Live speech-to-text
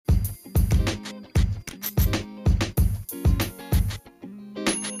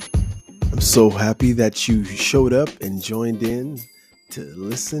So happy that you showed up and joined in to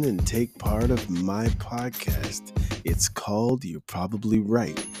listen and take part of my podcast. It's called You're Probably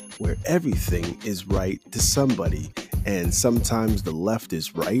Right, where everything is right to somebody, and sometimes the left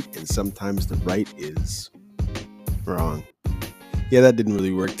is right and sometimes the right is wrong. Yeah, that didn't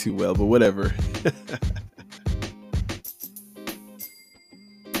really work too well, but whatever.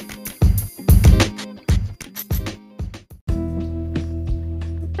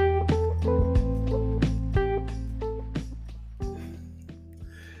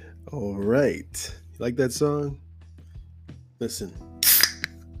 All right. You like that song? Listen.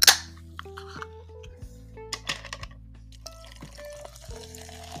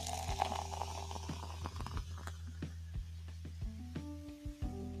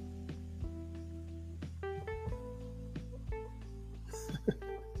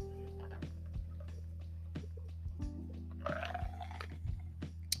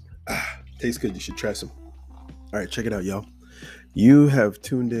 Tastes good. You should try some. All right, check it out, y'all. You have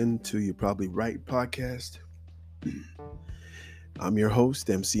tuned in to You're Probably Right podcast. I'm your host,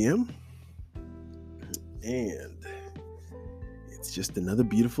 MCM, and it's just another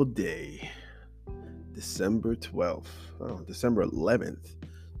beautiful day. December 11th,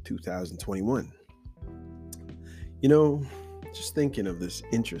 2021. You know, just thinking of this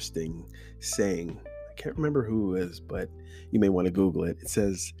interesting saying. I can't remember who it is, but you may want to Google it. It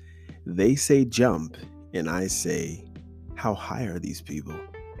says, "They say jump, and I say, how high are these people?"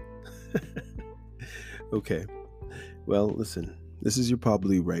 Okay. Well, listen, this is Your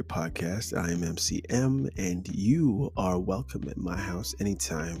Probably Right podcast. I am MCM, and you are welcome at my house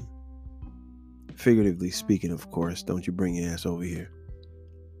anytime. Figuratively speaking, of course. Don't you bring your ass over here.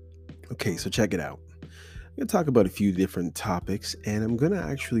 Okay, so check it out. I'm going to talk about a few different topics, and I'm going to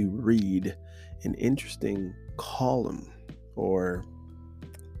actually read an interesting column, or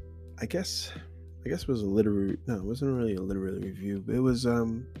I guess it was a literary, no, it wasn't really a literary review, but it was,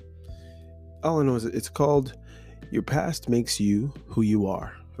 all I know is it's called Your Past Makes You Who You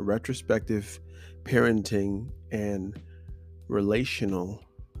Are, a retrospective parenting and relational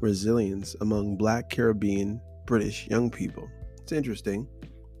resilience among Black, Caribbean, British young people. It's interesting,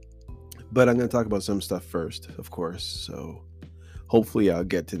 but I'm going to talk about some stuff first, of course, so hopefully I'll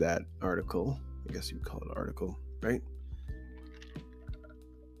get to that article. I guess you would call it article, right?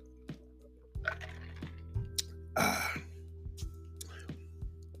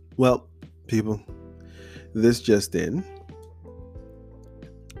 Well, people, this just in.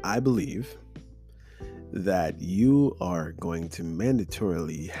 I believe that you are going to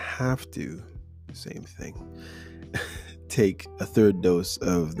mandatorily have to, same thing, take a third dose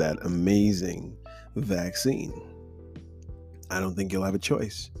of that amazing vaccine. I don't think you'll have a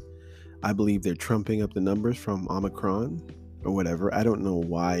choice. I believe they're trumping up the numbers from Omicron or whatever. I don't know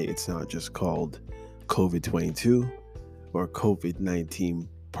why it's not just called COVID-22 or COVID-19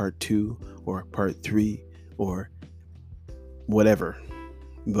 Part 2 or Part 3 or whatever.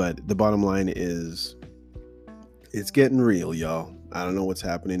 But the bottom line is it's getting real, y'all. I don't know what's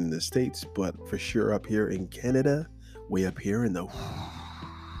happening in the States, but for sure up here in Canada, way up here in the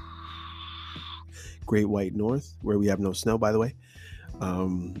Great White North, where we have no snow, by the way,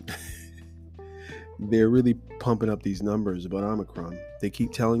 they're really pumping up these numbers about Omicron. They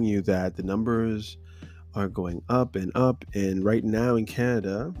keep telling you that the numbers are going up and up, and right now in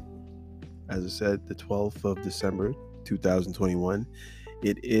Canada, as I said, the 12th of December 2021,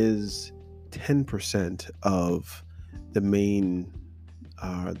 it is 10% of the main,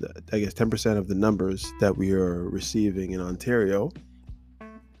 10% of the numbers that we are receiving in Ontario.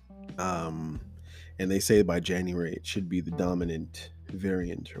 And they say by January it should be the dominant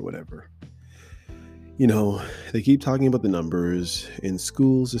variant or whatever. You know, they keep talking about the numbers in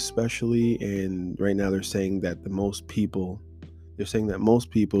schools especially, and right now they're saying that most people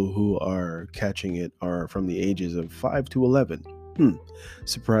who are catching it are from the ages of 5 to 11.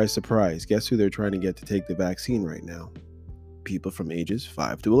 Surprise, surprise. Guess who they're trying to get to take the vaccine right now? People from ages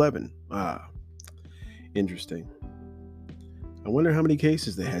 5 to 11. Interesting. I wonder how many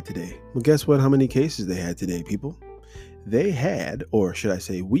cases they had today. Well, guess what? How many cases they had today, people? They had, or should I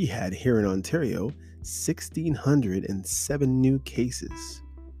say we had here in Ontario, 1,607 new cases.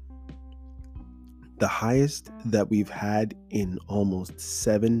 The highest that we've had in almost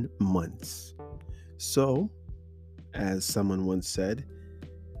 7 months. So, as someone once said,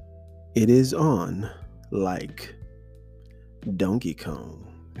 it is on like Donkey Kong.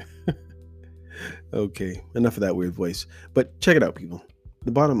 Okay, enough of that weird voice. But check it out, people.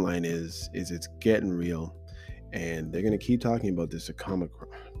 The bottom line is it's getting real. and they're going to keep talking about this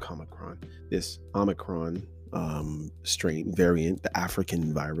Omicron strain variant, the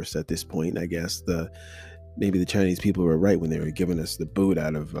African virus at this point. I guess maybe the Chinese people were right when they were giving us the boot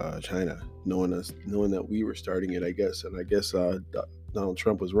out of China, knowing that we were starting it, I guess. And I guess Donald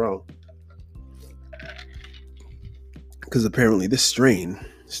Trump was wrong, because apparently this strain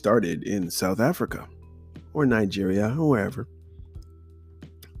started in South Africa or Nigeria or wherever.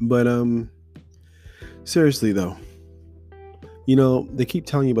 But seriously though, they keep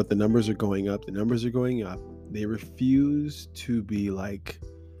telling you about the numbers are going up. The numbers are going up. They refuse to be like,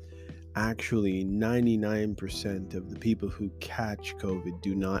 actually 99% of the people who catch COVID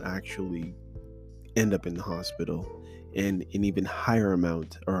do not actually end up in the hospital, and an even higher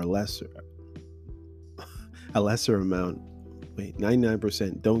amount, or a lesser amount,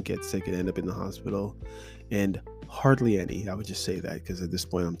 99% don't get sick and end up in the hospital, and hardly any, I would just say that because at this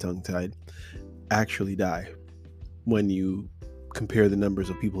point I'm tongue-tied, actually die when you compare the numbers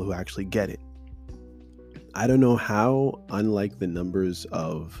of people who actually get it. I don't know how, unlike the numbers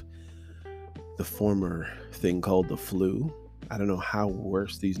of the former thing called the flu, I don't know how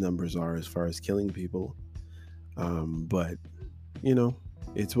worse these numbers are as far as killing people. But,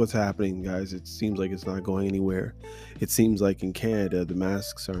 it's what's happening, guys. It seems like it's not going anywhere. It seems like in Canada, the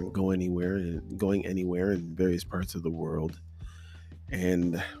masks aren't going anywhere in various parts of the world.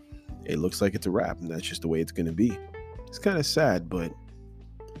 And it looks like it's a wrap, and that's just the way it's going to be. It's kind of sad, but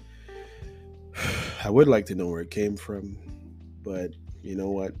I would like to know where it came from. But you know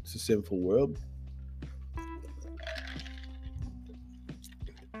what? It's a sinful world.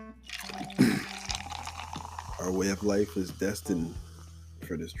 Our way of life is destined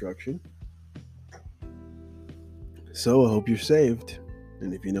for destruction. So I hope you're saved.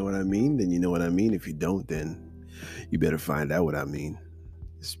 And if you know what I mean, then you know what I mean. If you don't, then you better find out what I mean.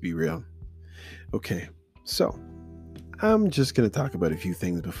 Let's be real. Okay, so I'm just going to talk about a few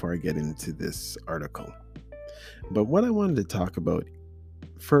things before I get into this article. But what I wanted to talk about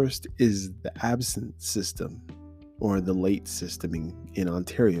first is the absent system, or the late system in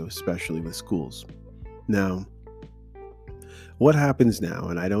Ontario, especially with schools. Now, what happens now,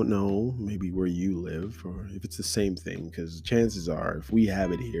 and I don't know maybe where you live or if it's the same thing, because chances are if we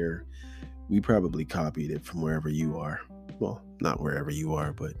have it here, we probably copied it from wherever you are. Well, not wherever you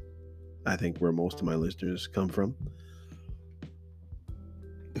are, but I think where most of my listeners come from.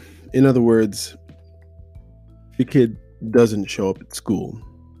 In other words, if a kid doesn't show up at school,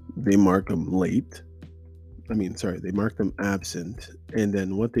 they mark them late. They mark them absent. And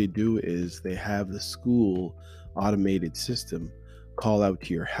then what they do is they have the school automated system call out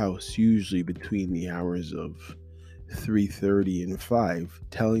to your house, usually between the hours of 3:30 and 5,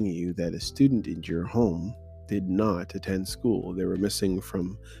 telling you that a student in your home did not attend school. They were missing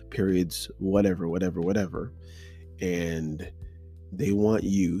from periods, whatever. And they want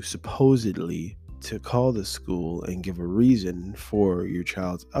you supposedly to call the school and give a reason for your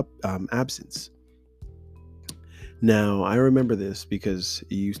child's absence. Now, I remember this because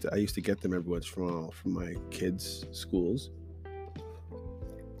I used to get them every once in a while from my kids' schools.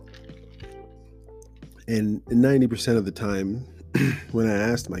 And 90% of the time, when I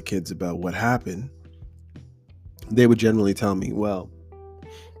asked my kids about what happened, they would generally tell me, well,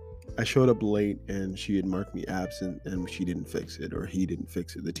 I showed up late and she had marked me absent and she didn't fix it, or he didn't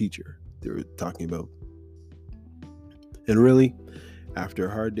fix it, the teacher they were talking about. And really, after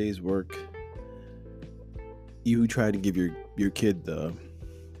a hard day's work, you try to give your kid the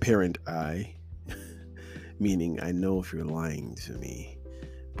parent eye, meaning, I know if you're lying to me,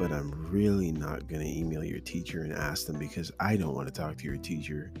 but I'm really not going to email your teacher and ask them, because I don't want to talk to your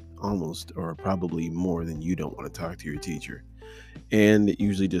teacher almost, or probably more than you don't want to talk to your teacher. And it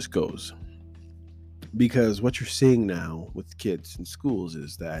usually just goes. Because what you're seeing now with kids in schools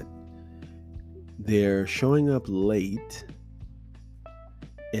is that they're showing up late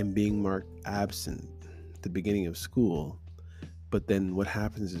and being marked absent at the beginning of school. But then what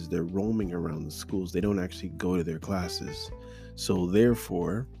happens is they're roaming around the schools. They don't actually go to their classes. So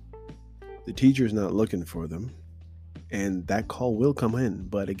therefore, the teacher's not looking for them. And that call will come in.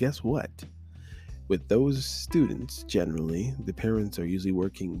 But guess what? With those students, generally, the parents are usually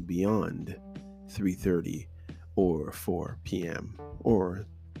working beyond 3:30 or 4 p.m. Or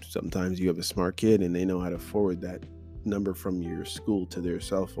sometimes you have a smart kid and they know how to forward that number from your school to their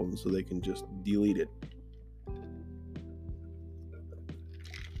cell phone so they can just delete it.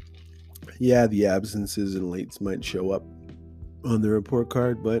 Yeah, the absences and lates might show up on the report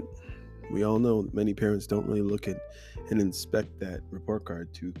card, but we all know that many parents don't really look at and inspect that report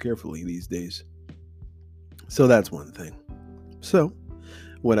card too carefully these days. So that's one thing. So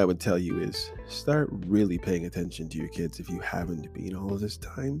what I would tell you is start really paying attention to your kids if you haven't been all of this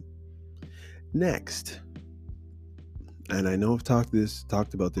time. Next, and I know I've talked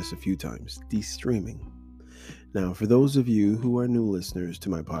about this a few times, de-streaming. Now, for those of you who are new listeners to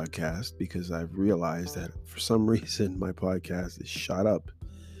my podcast, because I've realized that for some reason my podcast is shot up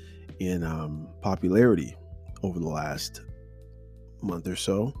in popularity over the last month or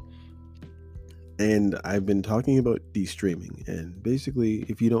so, and I've been talking about de-streaming. And basically,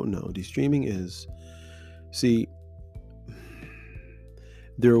 if you don't know, de-streaming is, see,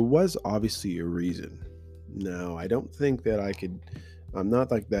 there was obviously a reason. Now, I don't think that I'm not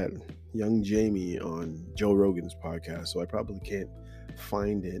like that young Jamie on Joe Rogan's podcast, so I probably can't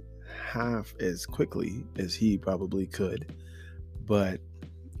find it half as quickly as he probably could. But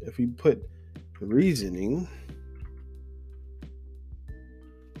if we put reasoning,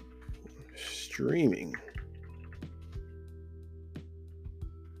 streaming,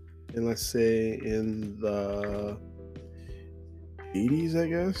 and let's say in the 80s, I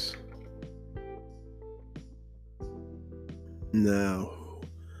guess. Now,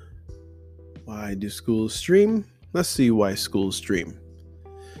 why do schools stream? Let's see why schools stream.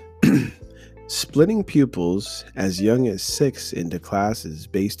 Splitting pupils as young as 6 into classes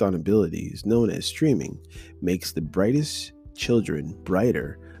based on abilities, known as streaming, makes the brightest children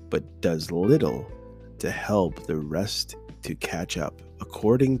brighter but does little to help the rest to catch up.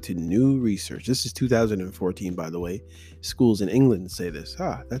 According to new research, this is 2014, by the way. Schools in England say this.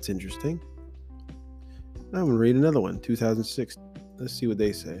 That's interesting. I'm going to read another one, 2006. Let's see what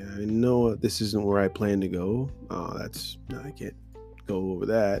they say. I know this isn't where I plan to go. I can't go over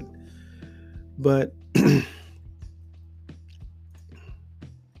that. But, and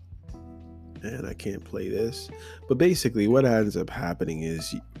I can't play this. But basically what ends up happening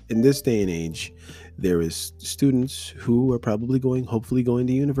is, in this day and age, there is students who are hopefully going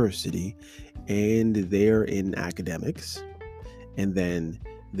to university, and they're in academics. And then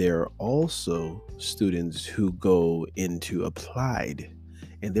there are also students who go into applied,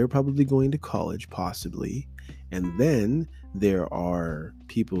 and they're probably going to college, possibly. And then there are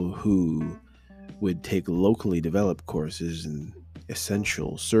people who would take locally developed courses and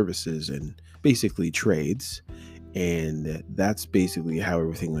essential services and basically trades. And that's basically how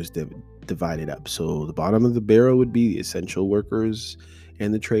everything was divided up. So the bottom of the barrel would be the essential workers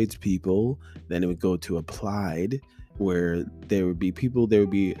and the tradespeople. Then it would go to applied, where there would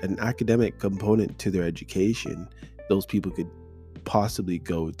be an academic component to their education. Those people could possibly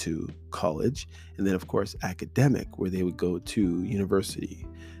go to college. And then, of course, academic, where they would go to university,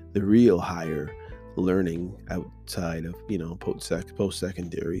 the real higher learning outside of,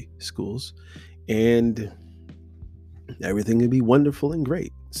 post-secondary schools. And everything would be wonderful and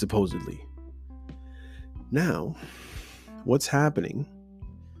great, supposedly. Now, what's happening?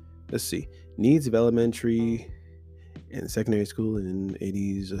 Let's see. Needs of elementary and secondary school in the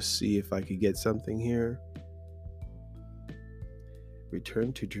 80s. Let's see if I could get something here.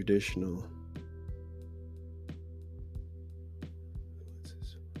 Return to traditional.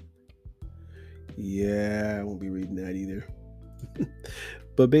 Yeah, I won't be reading that either.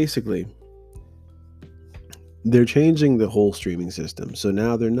 But basically, they're changing the whole streaming system. So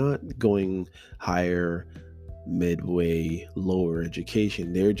now they're not going higher, midway, lower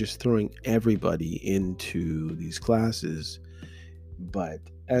education. They're just throwing everybody into these classes. But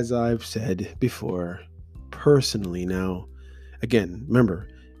as I've said before, personally, now, again, remember,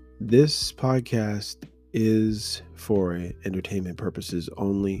 this podcast is for entertainment purposes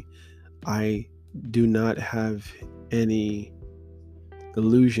only. I do not have any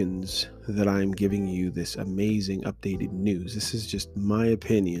illusions that I'm giving you this amazing updated news. This is just my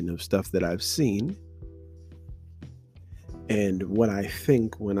opinion of stuff that I've seen and what I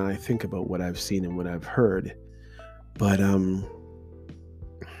think when I think about what I've seen and what I've heard. But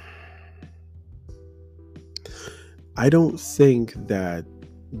I don't think that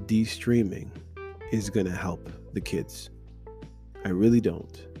de-streaming is going to help the kids. I really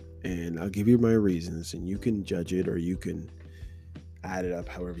don't. And I'll give you my reasons, and you can judge it or you can add it up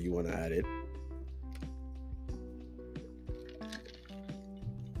however you want to add it.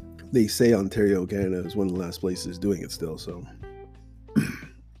 They say Ontario, Canada is one of the last places doing it still. So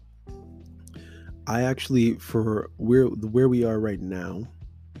I actually, for where we are right now,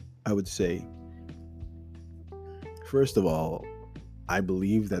 I would say, first of all, I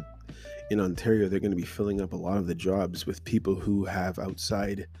believe that in Ontario, they're going to be filling up a lot of the jobs with people who have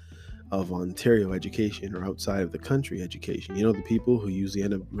outside of Ontario education or outside of the country education. You know, the people who usually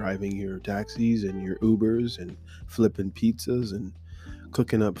end up driving your taxis and your Ubers and flipping pizzas and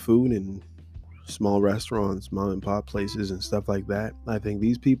cooking up food and small restaurants, mom and pop places, and stuff like that. I think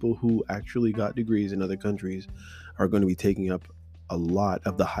these people who actually got degrees in other countries are going to be taking up a lot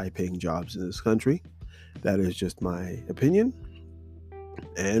of the high paying jobs in this country. That is just my opinion.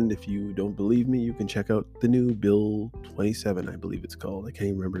 And if you don't believe me, you can check out the new Bill 27, I believe it's called. I can't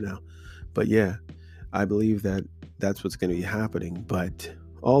even remember now. But yeah, I believe that that's what's going to be happening. But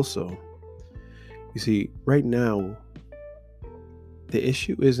also, you see, right now, the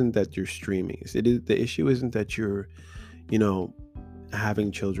issue isn't that you're streaming. The issue isn't that you're, you know,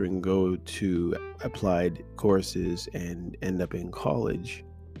 having children go to applied courses and end up in college,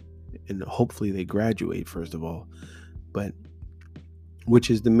 and hopefully they graduate first of all. But which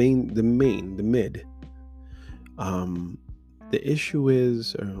is the mid. Um, the issue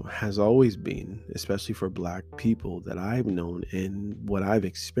is, or has always been, especially for Black people that I've known and what I've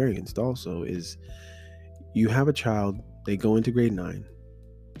experienced also, is you have a child, they go into grade 9,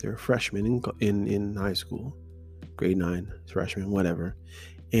 they're a freshman in high school, grade 9, freshman, whatever.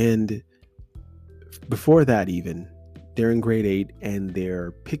 And before that, even, they're in grade 8 and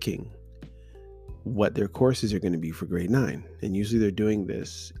they're picking what their courses are going to be for grade 9. And usually they're doing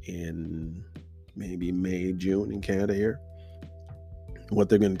this in maybe May, June in Canada here, what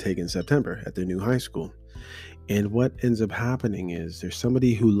they're going to take in September at their new high school. And what ends up happening is there's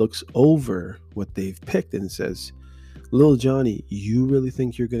somebody who looks over what they've picked and says, "Little Johnny, you really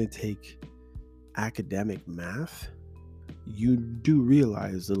think you're going to take academic math? You do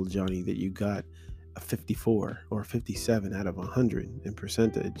realize, little Johnny, that you got a 54 or 57 out of 100 in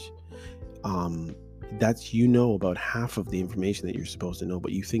percentage. That's, about half of the information that you're supposed to know,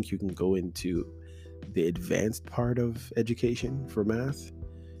 but you think you can go into the advanced part of education for math?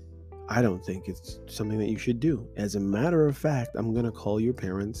 I don't think it's something that you should do. As a matter of fact, I'm going to call your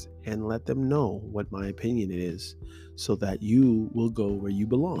parents and let them know what my opinion is so that you will go where you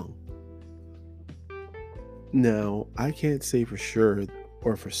belong." Now, I can't say for sure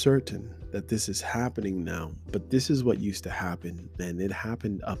or for certain that this is happening now, but this is what used to happen, and it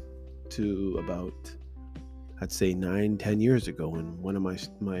happened up to about, I'd say, 9-10 years ago, when one of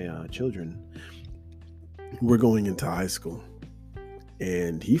my children were going into high school.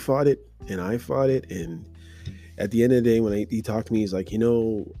 And he fought it, and I fought it. And at the end of the day, when he talked to me, he's like,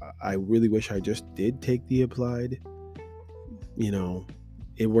 I really wish I just did take the applied.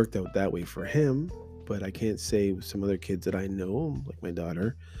 It worked out that way for him. But I can't say with some other kids that I know, like my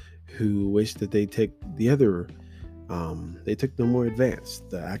daughter, who wish that they take the other, they took the more advanced,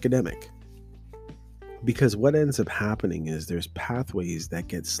 the academic. Because what ends up happening is there's pathways that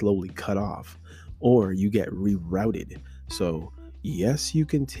get slowly cut off, or you get rerouted. So yes, you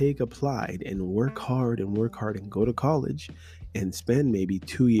can take applied and work hard and go to college and spend maybe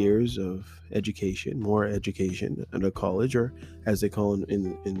 2 years of education, more education at a college, or as they call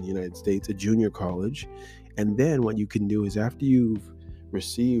in the United States, a junior college. And then what you can do is, after you've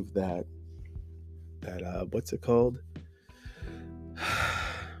received that what's it called?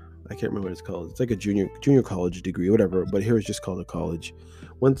 I can't remember what it's called. It's like a junior college degree, whatever. But here it's just called a college.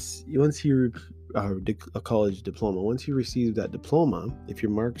 Once you a college diploma. Once you receive that diploma, if your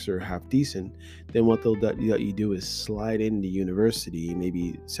marks are half decent, then what they'll let you do is slide into university,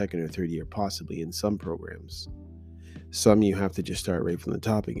 maybe second or third year, possibly in some programs. Some you have to just start right from the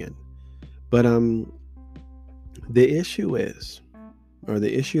top again. But the issue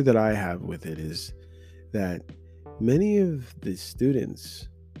that I have with it is that many of the students,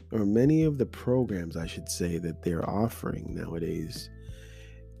 or many of the programs, I should say, that they're offering nowadays,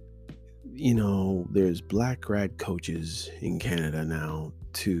 there's Black grad coaches in Canada now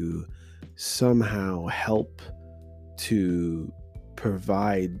to somehow help to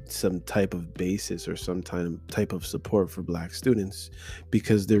provide some type of basis or some type of support for Black students,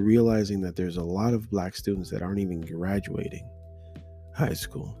 because they're realizing that there's a lot of Black students that aren't even graduating high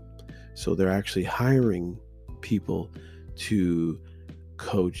school. So they're actually hiring people to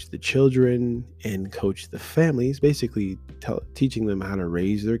coach the children and coach the families, basically teaching them how to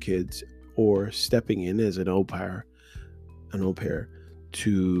raise their kids, or stepping in as an au pair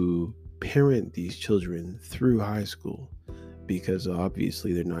to parent these children through high school, because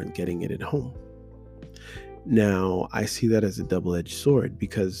obviously they're not getting it at home. Now, I see that as a double-edged sword,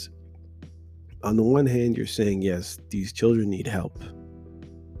 because on the one hand, you're saying, yes, these children need help.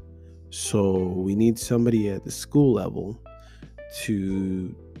 So we need somebody at the school level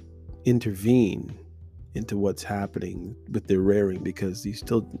to intervene into what's happening with their rearing, because these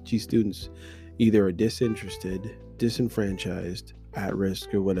students either are disinterested, disenfranchised, at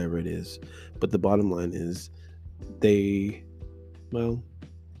risk, or whatever it is. But the bottom line is the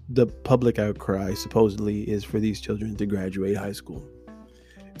public outcry supposedly is for these children to graduate high school.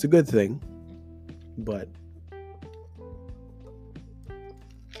 It's a good thing. But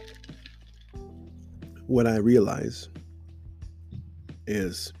what I realize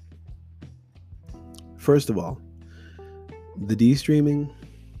is, first of all, the de-streaming,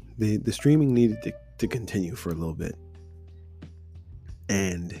 the streaming needed to continue for a little bit.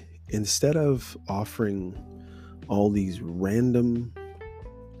 And instead of offering all these random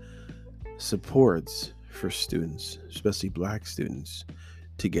supports for students, especially Black students,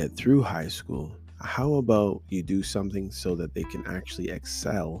 to get through high school, how about you do something so that they can actually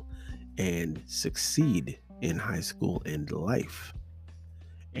excel and succeed in high school and life?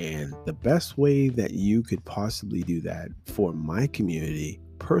 And the best way that you could possibly do that for my community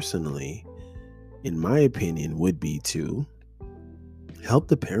personally, in my opinion, would be to help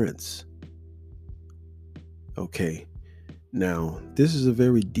the parents. Okay, now this is a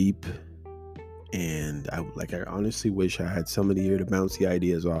very deep, and I honestly wish I had somebody here to bounce the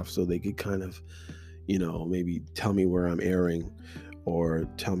ideas off so they could kind of, maybe tell me where I'm erring, or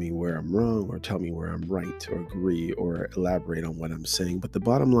tell me where I'm wrong, or tell me where I'm right, or agree, or elaborate on what I'm saying. But the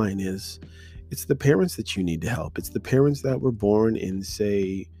bottom line is, it's the parents that you need to help. It's the parents that were born in,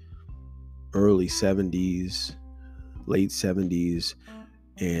 say, early 70s, late 70s,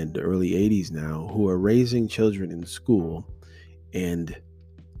 and early 80s now, who are raising children in school. And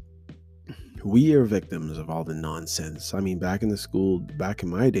we are victims of all the nonsense. I mean, back in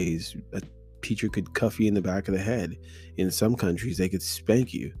my days, a teacher could cuff you in the back of the head. In some countries, they could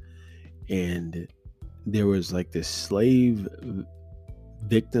spank you. And there was like this slave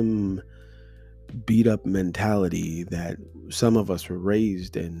victim beat up mentality that some of us were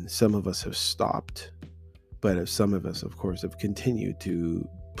raised and some of us have stopped. But some of us, of course, have continued to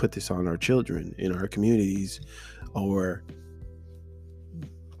put this on our children in our communities, or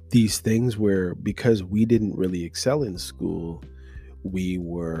these things where, because we didn't really excel in school, we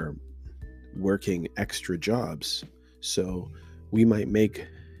were working extra jobs. So we might make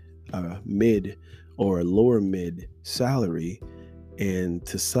a mid or a lower mid salary, and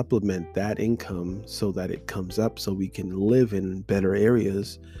to supplement that income so that it comes up so we can live in better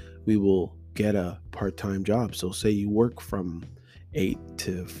areas, we will get a part-time job. So say you work from 8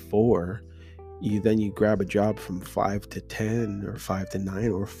 to 4, you grab a job from 5 to 10 or 5 to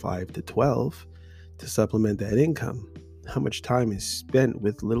 9 or 5 to 12 to supplement that income. How much time is spent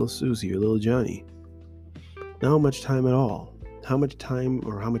with little Susie or little Johnny? Not much time at all. How much time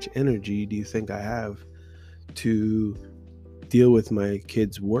or how much energy do you think I have to deal with my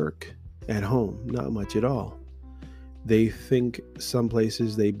kids' work at home? Not much at all. They think, some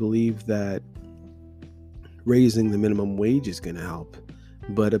places they believe that raising the minimum wage is going to help,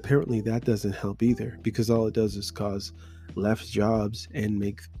 but apparently that doesn't help either, because all it does is cause less jobs and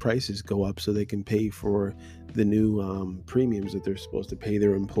make prices go up so they can pay for the new premiums that they're supposed to pay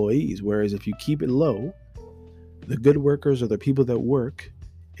their employees. Whereas if you keep it low, the good workers are the people that work,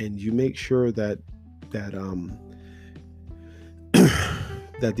 and you make sure that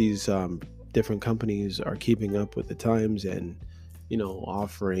that these different companies are keeping up with the times and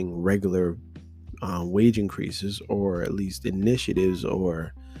offering regular wage increases, or at least initiatives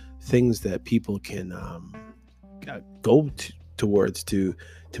or things that people can go towards to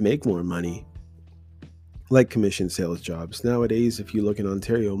make more money, like commission sales jobs. Nowadays, if you look in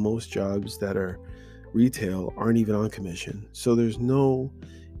Ontario, most jobs that are retail aren't even on commission. So there's no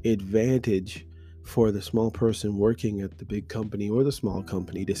advantage for the small person working at the big company or the small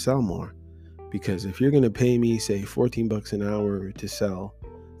company to sell more. Because if you're going to pay me, say, $14 an hour to sell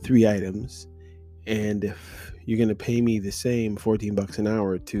 3 items, and if you're going to pay me the same $14 an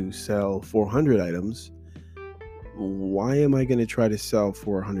hour to sell 400 items, why am I going to try to sell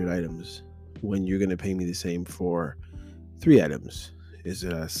 400 items when you're going to pay me the same for 3 items? Is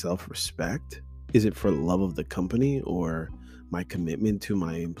it a self-respect? Is it for the love of the company or my commitment to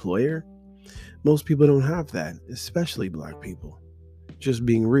my employer? Most people don't have that, especially Black people. Just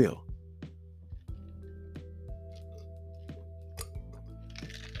being real.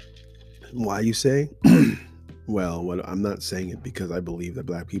 Why, you say? Well, I'm not saying it because I believe that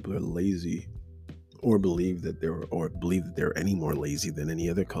Black people are lazy, or believe that they're any more lazy than any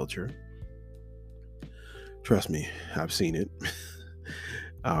other culture. Trust me, I've seen it.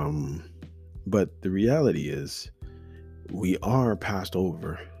 But the reality is, we are passed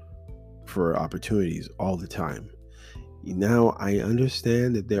over for opportunities all the time. Now, I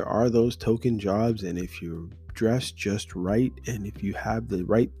understand that there are those token jobs, and if you're dressed just right, and if you have the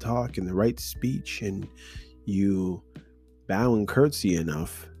right talk and the right speech, and you bow and curtsy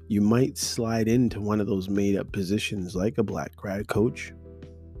enough, you might slide into one of those made-up positions like a Black grad coach.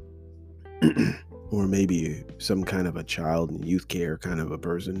 or maybe some kind of a child and youth care kind of a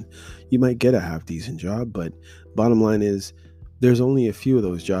person, you might get a half decent job. But bottom line is, there's only a few of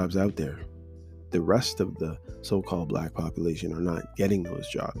those jobs out there. The rest of the so-called black population are not getting those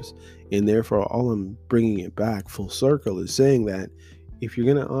jobs. And therefore, all I'm bringing it back full circle is saying that if you're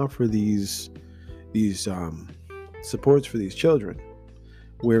going to offer these supports for these children,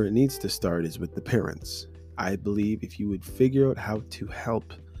 where it needs to start is with the parents. I believe if you would figure out how to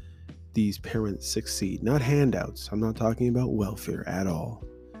help these parents succeed, not handouts, I'm not talking about welfare at all,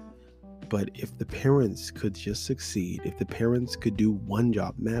 but if the parents could just succeed, if the parents could do one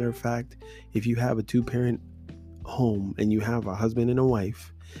job. Matter of fact, if you have a 2-parent home and you have a husband and a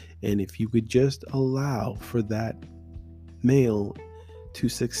wife, and if you could just allow for that male to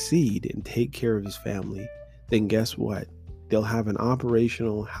succeed and take care of his family, then guess what? They'll have an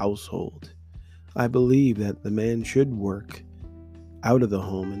operational household. I believe that the man should work out of the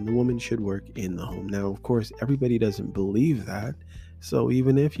home and the woman should work in the home. Now, of course, everybody doesn't believe that. So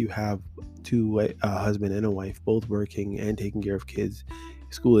even if you have a husband and a wife both working and taking care of kids,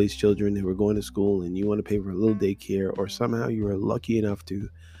 school-age children who are going to school, and you want to pay for a little daycare, or somehow you are lucky enough to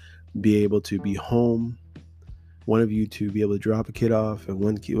be able to be home, one of you to be able to drop a kid off, and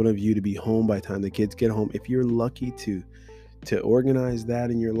one of you to be home by the time the kids get home. If you're lucky to organize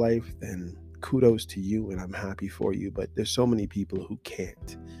that in your life, then kudos to you, and I'm happy for you. But there's so many people who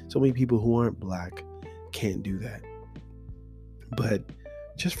can't. So many people who aren't black can't do that. But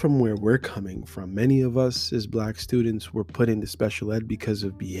just from where we're coming from, many of us as black students were put into special ed because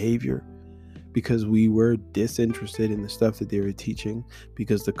of behavior, because we were disinterested in the stuff that they were teaching,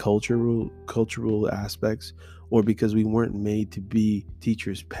 because the cultural aspects, or because we weren't made to be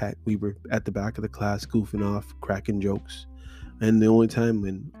teachers' pet. We were at the back of the class goofing off, cracking jokes. And the only time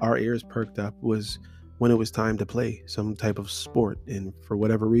when our ears perked up was when it was time to play some type of sport. And for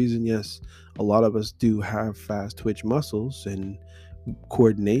whatever reason, yes, a lot of us do have fast twitch muscles and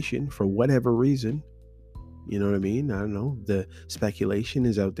coordination for whatever reason. You know what I mean? I don't know. The speculation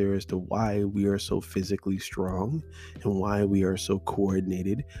is out there as to why we are so physically strong and why we are so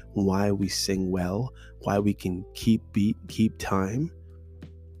coordinated, why we sing well, why we can keep beat, keep time.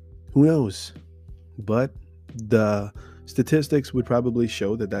 Who knows? But the statistics would probably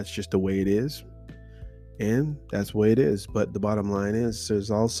show that that's just the way it is. And that's the way it is. But the bottom line is,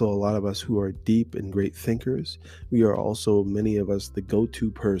 there's also a lot of us who are deep and great thinkers. We are also, many of us, the go-to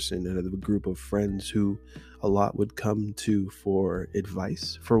person in a group of friends who a lot would come to for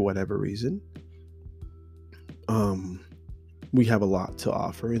advice for whatever reason. We have a lot to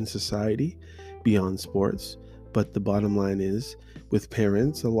offer in society beyond sports. But the bottom line is, with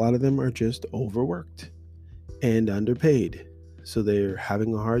parents, a lot of them are just overworked and underpaid. So they're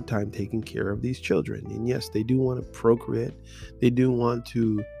having a hard time taking care of these children. And yes, they do want to procreate. They do want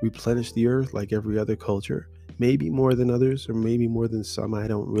to replenish the earth like every other culture. Maybe more than others, or maybe more than some. I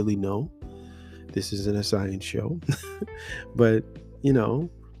don't really know. This isn't a science show. But,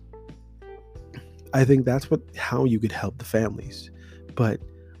 I think that's how you could help the families. But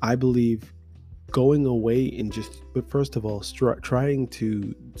I believe going away and but first of all, trying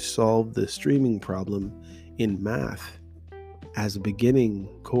to solve the streaming problem in math as a beginning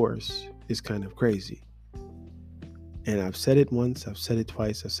course is kind of crazy. And I've said it once, I've said it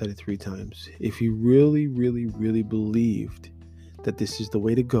twice, I've said it 3 times. If you really, really, really believed that this is the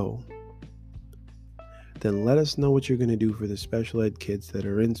way to go, then let us know what you're going to do for the special ed kids that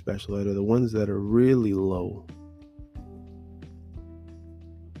are in special ed, or the ones that are really low.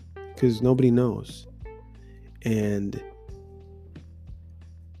 Because nobody knows. And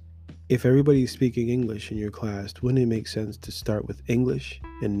if everybody's speaking English in your class, wouldn't it make sense to start with English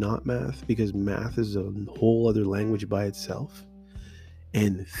and not math? Because math is a whole other language by itself.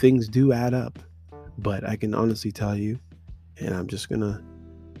 And things do add up. But I can honestly tell you, and I'm just going to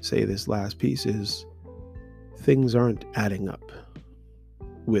say this last piece, is things aren't adding up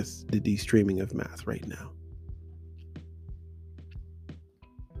with the de-streaming of math right now.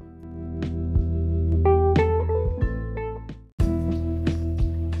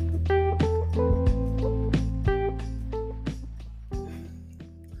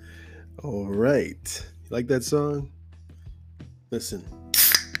 All right. You like that song? Listen.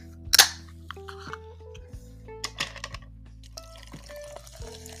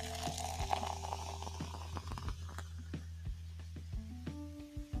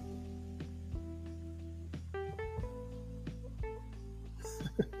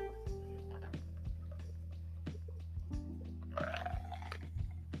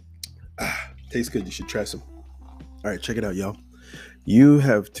 Tastes good. You should try some. All right, check it out, y'all. You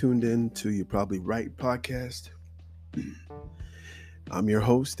have tuned in to You're Probably Right podcast. I'm your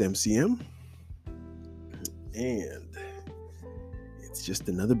host, MCM. And it's just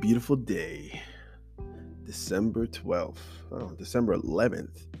another beautiful day. December 12th, December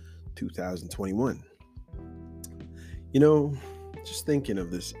 11th, 2021. You know, just thinking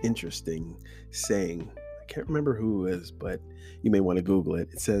of this interesting saying. I can't remember who it is, but you may want to Google it.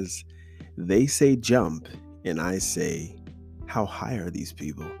 It says, "They say jump, and I say, how high are these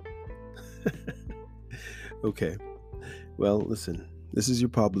people?" Okay. Well, listen, this is your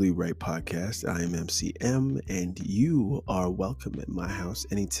Probably Right podcast. I am MCM, and you are welcome at my house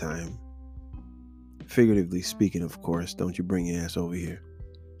anytime. Figuratively speaking, of course. Don't you bring your ass over here.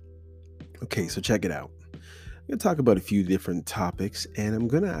 Okay, so check it out. I'm going to talk about a few different topics, and I'm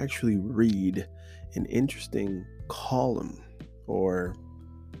going to actually read an interesting column, or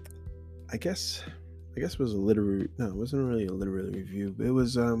I guess it was a literary, no, it wasn't really a literary review, but it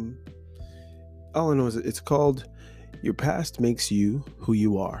was, all I know is it's called Your Past Makes You Who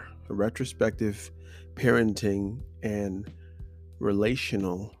You Are, a retrospective parenting and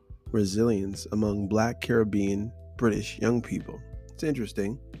relational resilience among Black, Caribbean, British young people. It's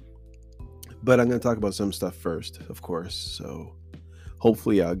interesting, but I'm going to talk about some stuff first, of course, so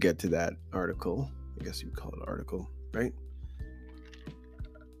hopefully I'll get to that article. I guess you would call it article, right?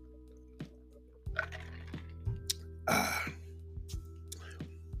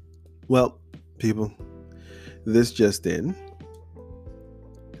 Well, people, this just in,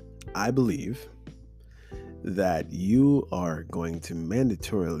 I believe that you are going to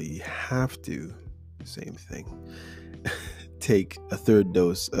mandatorily have to, same thing, take a third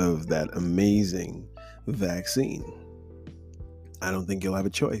dose of that amazing vaccine. I don't think you'll have a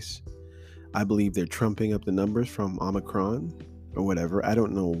choice. I believe they're trumping up the numbers from Omicron or whatever. I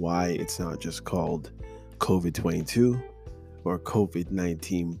don't know why it's not just called COVID-22 or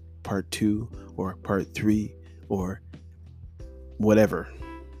COVID-19 Part 2 or Part 3 or whatever.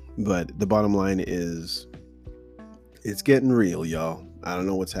 But the bottom line is, it's getting real, y'all. I don't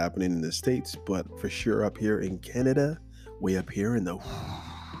know what's happening in the States, but for sure up here in Canada, way up here in the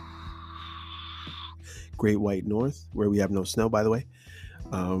Great White North, where we have no snow, by the way,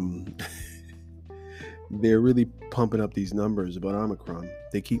 they're really pumping up these numbers about Omicron.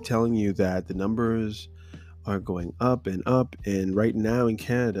 They keep telling you that the numbers are going up and up, and right now in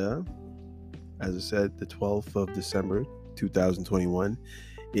Canada, as I said, the 12th of December 2021,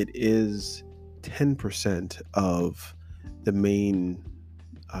 it is 10% of the main,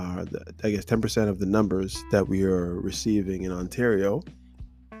 I guess 10% of the numbers that we are receiving in Ontario.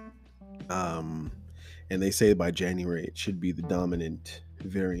 And they say by January it should be the dominant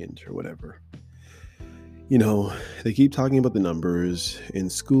variant or whatever. You know, they keep talking about the numbers in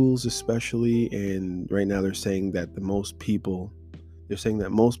schools especially, and right now they're saying that most people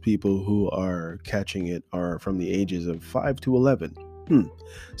who are catching it are from the ages of 5 to 11.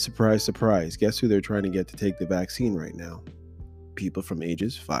 Surprise, surprise. Guess who they're trying to get to take the vaccine right now? People from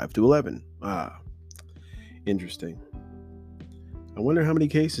ages 5 to 11. Interesting. I wonder how many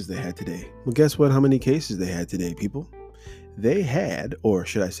cases they had today. Well, guess what? How many cases they had today, people? They had, or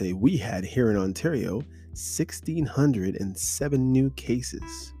should I say we had here in Ontario, 1,607 new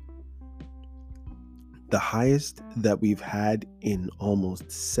cases. The highest that we've had in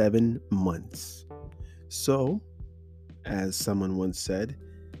almost 7 months. So, as someone once said,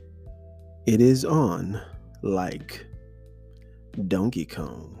 it is on like Donkey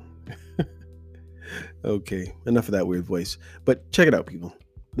Kong. Okay, enough of that weird voice. But check it out, people.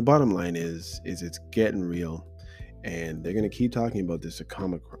 The bottom line is it's getting real, and they're gonna keep talking about this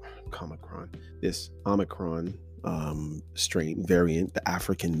Omicron strain variant, the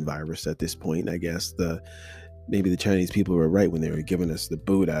African virus at this point. I guess maybe the Chinese people were right when they were giving us the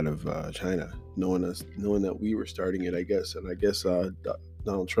boot out of China, knowing that we were starting it. I guess, and I guess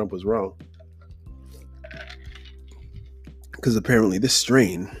Donald Trump was wrong, because apparently this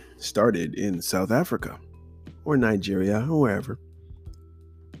strain started in South Africa or Nigeria or wherever.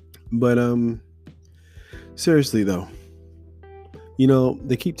 But seriously though, you know,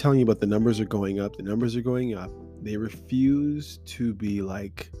 they keep telling you about the numbers are going up. They refuse to be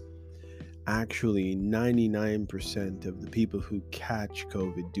like, actually 99% of the people who catch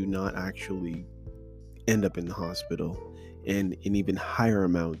COVID do not actually end up in the hospital, and an even higher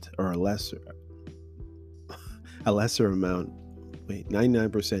amount, or a lesser amount,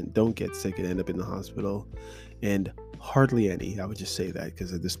 99% don't get sick and end up in the hospital, and hardly any, I would just say that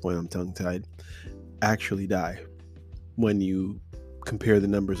because at this point I'm tongue-tied, actually die when you compare the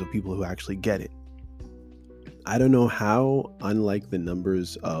numbers of people who actually get it. I don't know how, unlike the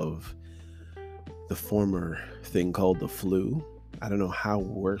numbers of the former thing called the flu, I don't know how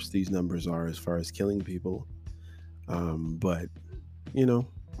worse these numbers are as far as killing people. But, you know,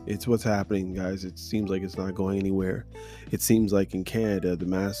 It's what's happening, guys. It seems like it's not going anywhere. It seems like in Canada, the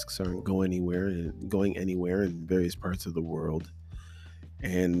masks aren't going anywhere in various parts of the world.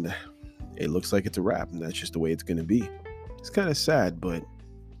 And it looks like it's a wrap, and that's just the way it's going to be. It's kind of sad, but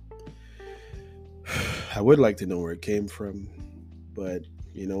I would like to know where it came from. But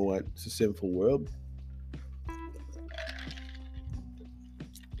you know what? It's a sinful world.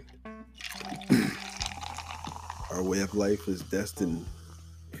 Our way of life is destined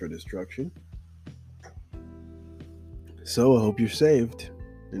for destruction. So I hope you're saved.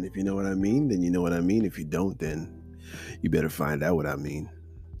 And if you know what I mean, then you know what I mean. If you don't, then you better find out what I mean.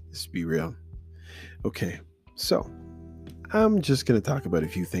 Let's be real. Okay, so I'm just going to talk about a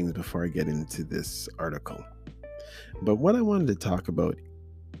few things before I get into this article. But what I wanted to talk about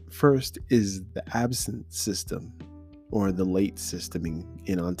first is the absent system, or the late system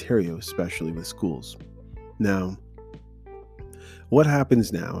in Ontario, especially with schools. Now, what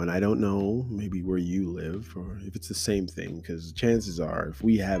happens now, and I don't know maybe where you live or if it's the same thing, because chances are if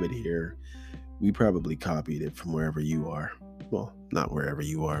we have it here, we probably copied it from wherever you are. Well, not wherever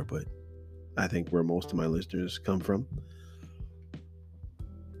you are, but I think where most of my listeners come from.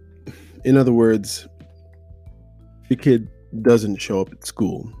 In other words, if a kid doesn't show up at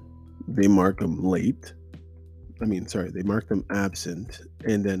school, they mark them late. They mark them absent.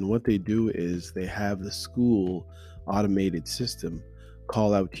 And then what they do is they have the school automated system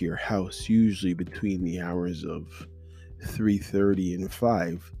call out to your house, usually between the hours of 3:30 and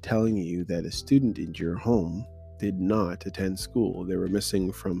 5, telling you that a student in your home did not attend school. They were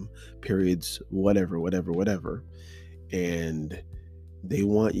missing from periods, whatever. And they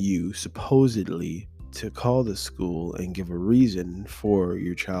want you supposedly to call the school and give a reason for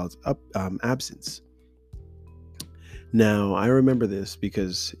your child's absence. Now, I remember this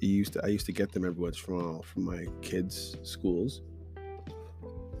because I used to get them every once in a while from my kids' schools.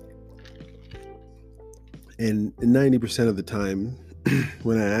 And 90% of the time,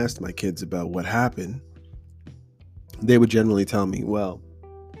 when I asked my kids about what happened, they would generally tell me, well,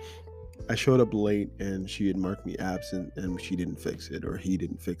 I showed up late and she had marked me absent and she didn't fix it, or he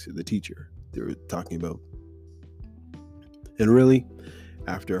didn't fix it, the teacher they were talking about. And really,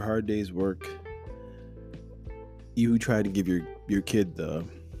 after a hard day's work, you try to give your kid the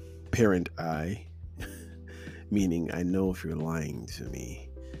parent eye, meaning I know if you're lying to me,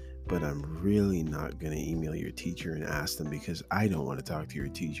 but I'm really not going to email your teacher and ask them because I don't want to talk to your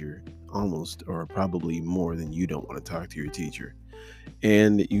teacher almost or probably more than you don't want to talk to your teacher.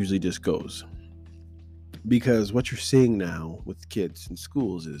 And it usually just goes. Because what you're seeing now with kids in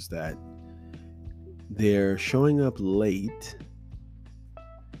schools is that they're showing up late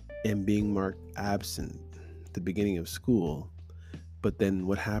and being marked absent at the beginning of school. But then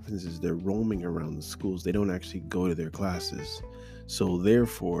what happens is they're roaming around the schools. They don't actually go to their classes. So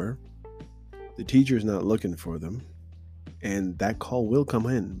therefore, the teacher's not looking for them. And that call will come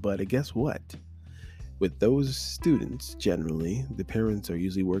in. But guess what? With those students, generally, the parents are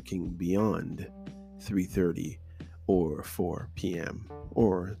usually working beyond 3:30 or 4 p.m.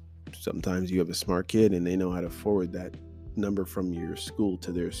 Or sometimes you have a smart kid and they know how to forward that number from your school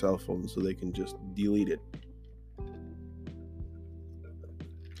to their cell phone so they can just delete it.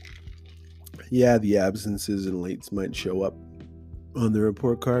 Yeah, the absences and lates might show up on the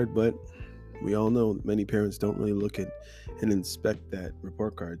report card, but we all know that many parents don't really look at and inspect that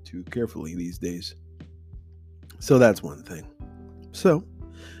report card too carefully these days. So that's one thing. So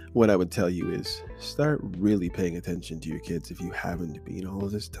what I would tell you is start really paying attention to your kids if you haven't been all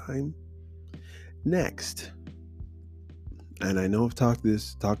of this time. Next, and I know I've talked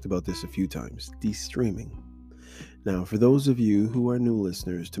about this a few times, de-streaming. Now, for those of you who are new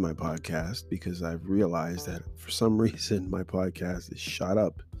listeners to my podcast, because I've realized that for some reason my podcast is shot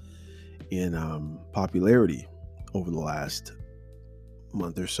up in popularity over the last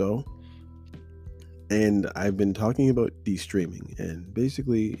month or so. And I've been talking about de-streaming. And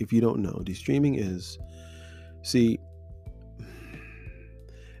basically, if you don't know, de-streaming is,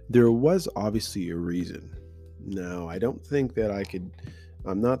 there was obviously a reason. Now, I don't think that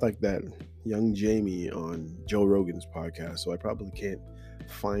I'm not like that young Jamie on Joe Rogan's podcast, so I probably can't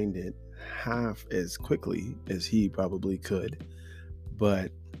find it half as quickly as he probably could.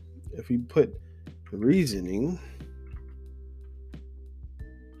 But if we put reasoning,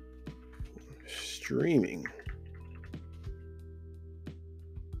 streaming,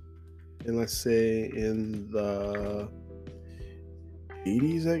 and let's say in the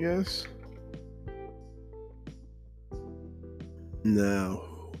 80s, I guess. Now,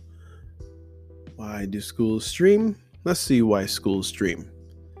 why do schools stream? Let's see why schools stream.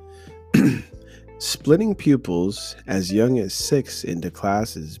 Splitting pupils as young as 6 into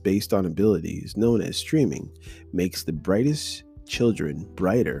classes based on abilities, known as streaming, makes the brightest children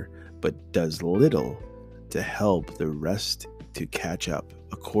brighter but does little to help the rest to catch up.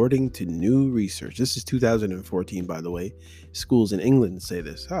 According to new research, this is 2014, by the way. Schools in England say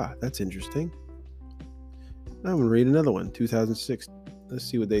this. That's interesting. I'm going to read another one, 2006. Let's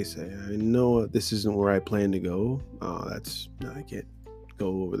see what they say. I know this isn't where I plan to go. I can't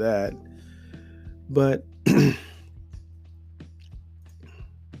go over that. But, and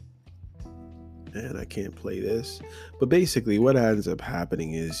I can't play this. But basically, what ends up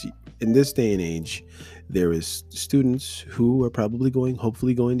happening is, in this day and age, there is students who are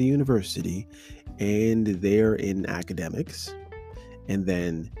hopefully going to university, and they're in academics. And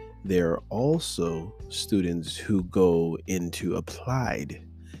then there are also students who go into applied,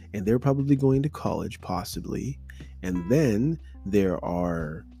 and they're probably going to college, possibly. And then there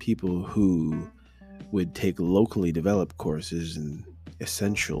are people who would take locally developed courses and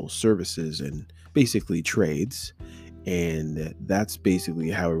essential services and basically trades. And that's basically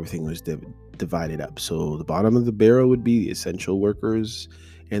how everything was divided up. So the bottom of the barrel would be the essential workers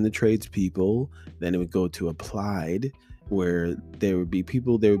and the tradespeople. Then it would go to applied, where there would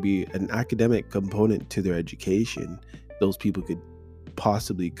be an academic component to their education. Those people could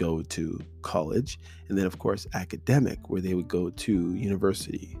possibly go to college. And then, of course, academic, where they would go to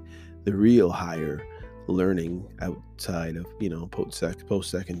university, the real higher learning outside of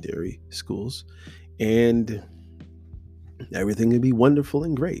post-secondary schools. And everything would be wonderful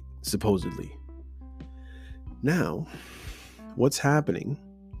and great, supposedly. Now, what's happening?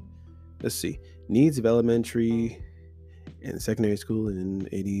 Let's see. Needs of elementary and secondary school in the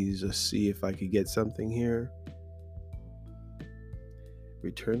 80s. Let's see if I could get something here.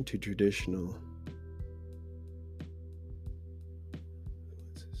 Return to traditional.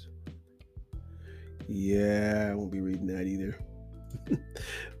 Yeah, I won't be reading that either.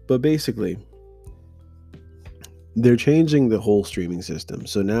 But basically, they're changing the whole streaming system.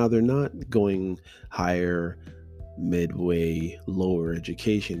 So now they're not going higher, midway, lower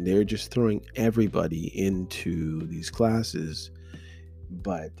education. They're just throwing everybody into these classes.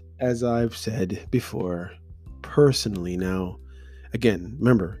 But as I've said before, personally, now, again,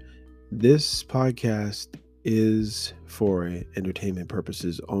 remember, this podcast is for entertainment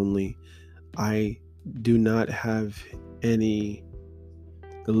purposes only. I do not have any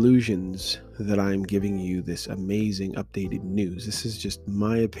illusions that I'm giving you this amazing updated news. This is just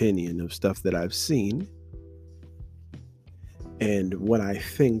my opinion of stuff that I've seen and what I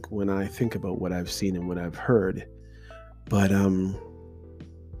think when I think about what I've seen and what I've heard. But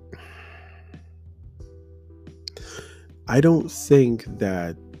I don't think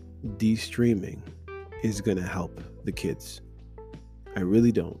that de-streaming is going to help the kids. I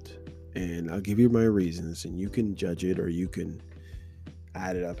really don't. And I'll give you my reasons, and you can judge it or you can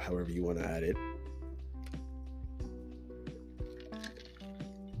add it up however you want to add it.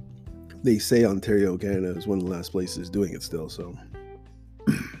 They say Ontario, Canada is one of the last places doing it still. So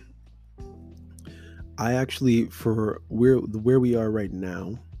I actually, for where we are right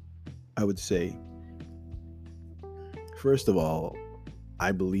now, I would say, first of all,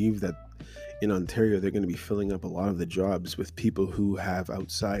 I believe that in Ontario, they're going to be filling up a lot of the jobs with people who have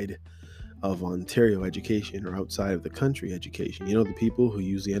outside of Ontario education or outside of the country education. You know, the people who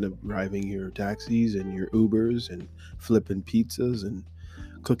usually end up driving your taxis and your Ubers and flipping pizzas and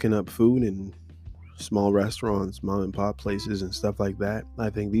cooking up food in small restaurants, mom and pop places and stuff like that.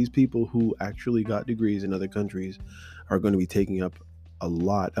 I think these people who actually got degrees in other countries are going to be taking up a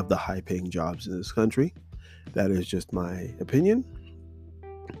lot of the high paying jobs in this country. That is just my opinion.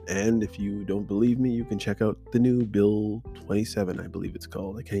 And if you don't believe me, you can check out the new Bill 27, I believe it's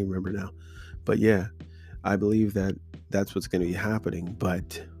called. I can't even remember now. But yeah, I believe that that's what's going to be happening.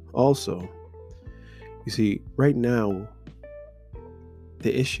 But also, you see, right now,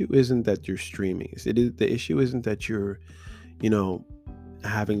 the issue isn't that you're streaming. The issue isn't that you're,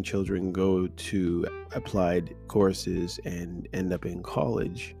 having children go to applied courses and end up in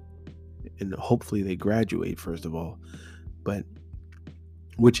college. And hopefully they graduate, first of all. But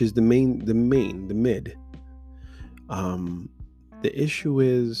which is the mid. The issue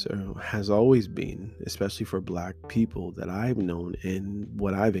is, or has always been, especially for Black people that I've known and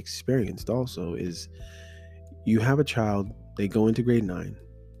what I've experienced also, is you have a child, they go into grade 9,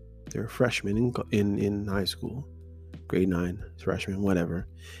 they're a freshman in high school, grade 9, freshman, whatever.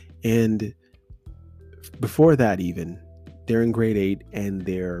 And before that even, they're in grade 8 and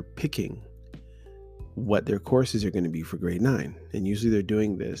they're picking what their courses are going to be for grade 9. And usually they're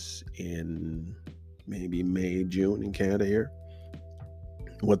doing this in maybe May, June in Canada here.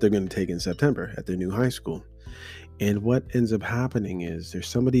 what they're going to take in September at their new high school. And what ends up happening is there's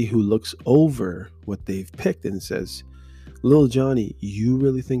somebody who looks over what they've picked and says, "Little Johnny, you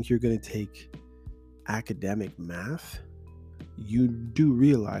really think you're going to take academic math? You do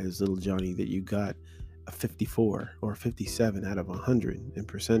realize, little Johnny, that you got a 54 or 57 out of 100 in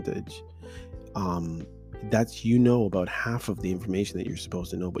percentage. That's, about half of the information that you're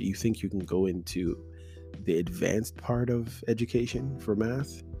supposed to know, but you think you can go into the advanced part of education for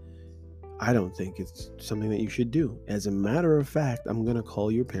math? I don't think it's something that you should do. As a matter of fact, I'm going to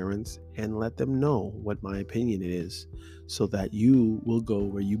call your parents and let them know what my opinion is so that you will go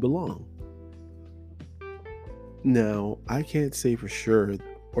where you belong." Now, I can't say for sure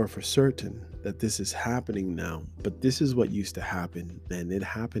or for certain that this is happening now, but this is what used to happen, and it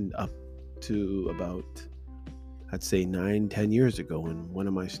happened up to about, I'd say, 9-10 years ago, when one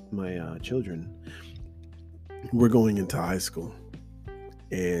of my children were going into high school,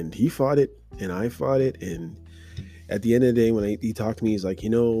 and he fought it and I fought it. And at the end of the day, when he talked to me, he's like,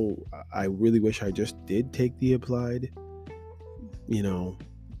 I really wish I just did take the applied.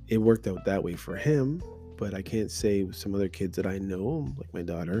 It worked out that way for him, but I can't say with some other kids that I know, like my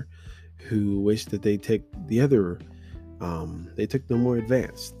daughter, who wish that they take the other, they took the more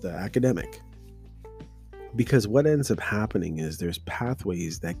advanced, the academic. Because what ends up happening is there's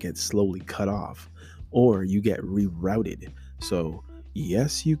pathways that get slowly cut off, or you get rerouted. So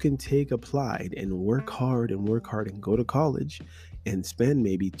yes, you can take applied and work hard and go to college and spend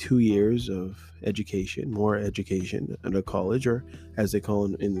maybe 2 years of education, more education at a college, or as they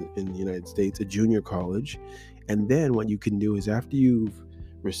call in the United States, a junior college. And then what you can do is, after you've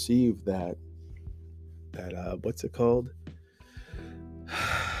received that what's it called?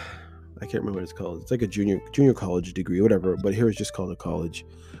 I can't remember what it's called. It's like a junior college degree, whatever. But here it's just called a college.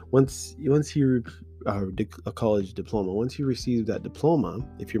 Once you a college diploma, once you receive that diploma,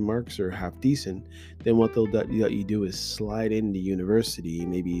 if your marks are half decent, then what they'll let you do is slide into university,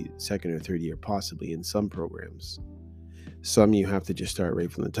 maybe second or third year, possibly in some programs. Some you have to just start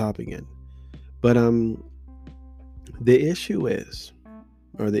right from the top again. But the issue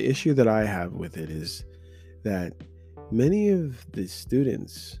that I have with it is that many of the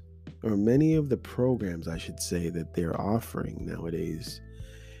students, or many of the programs, I should say, that they're offering nowadays,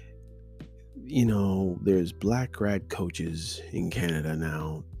 there's black grad coaches in Canada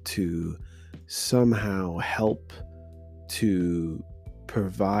now to somehow help to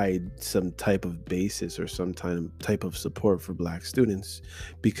provide some type of basis or some type of support for black students,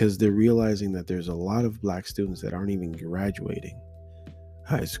 because they're realizing that there's a lot of black students that aren't even graduating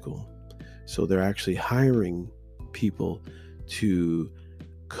high school. So they're actually hiring people to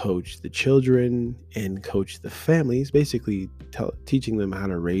coach the children and coach the families, basically teaching them how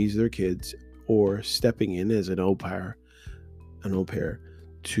to raise their kids, or stepping in as an au pair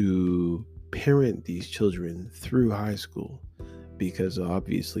to parent these children through high school, because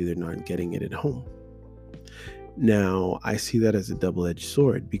obviously they're not getting it at home. Now, I see that as a double-edged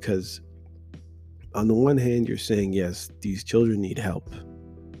sword, because on the one hand, you're saying, yes, these children need help.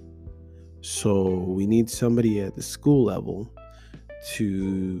 So we need somebody at the school level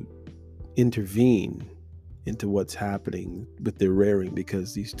to intervene into what's happening with their rearing,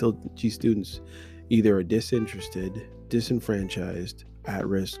 because these students either are disinterested, disenfranchised, at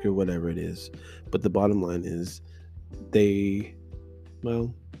risk, or whatever it is. But the bottom line is the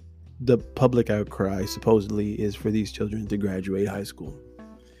public outcry supposedly is for these children to graduate high school.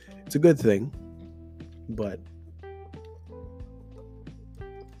 It's a good thing, but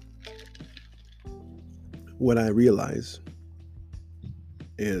what I realize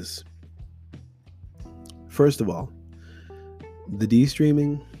is, first of all, the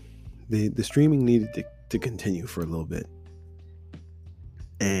streaming needed to continue for a little bit.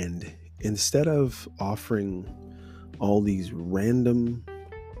 And instead of offering all these random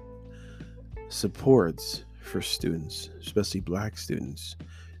supports for students, especially black students,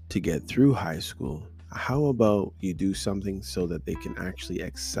 to get through high school, how about you do something so that they can actually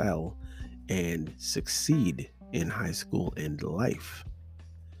excel and succeed in high school and life?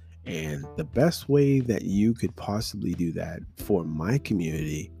 And the best way that you could possibly do that for my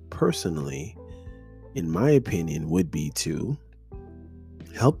community personally, in my opinion, would be to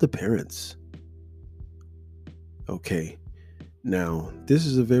help the parents. Okay, now this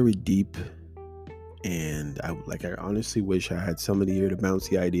is a very deep, and I honestly wish I had somebody here to bounce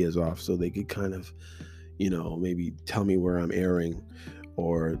the ideas off so they could kind of, maybe tell me where I'm erring,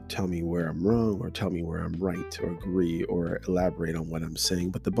 or tell me where I'm wrong, or tell me where I'm right, or agree, or elaborate on what I'm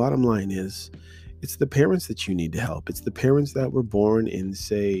saying. But the bottom line is, it's the parents that you need to help. It's the parents that were born in,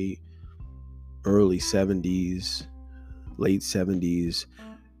 say, early 70s, late 70s,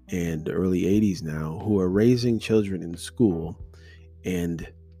 and early 80s now who are raising children in school, and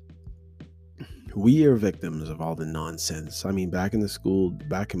we are victims of all the nonsense. I mean, back in the school,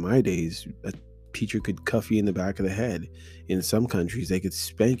 back in my days, a teacher could cuff you in the back of the head. In some countries, they could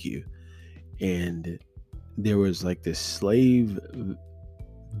spank you. And there was like this slave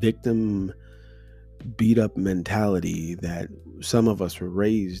victim beat up mentality that some of us were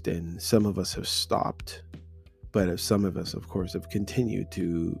raised and some of us have stopped. But some of us, of course, have continued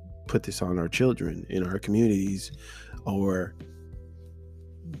to put this on our children in our communities, or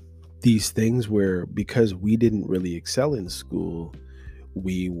these things where because we didn't really excel in school,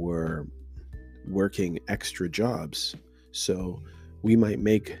 we were working extra jobs. So we might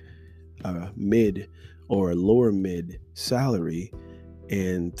make a mid or a lower mid salary,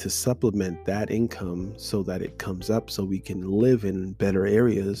 and to supplement that income so that it comes up so we can live in better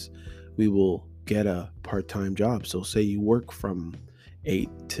areas, we will get a part-time job. So say you work from 8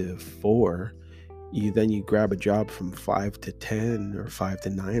 to 4, you grab a job from 5 to 10 or 5 to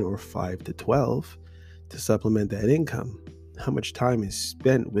 9 or 5 to 12 to supplement that income. How much time is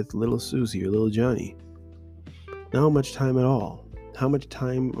spent with little Susie or little Johnny? Not much time at all. How much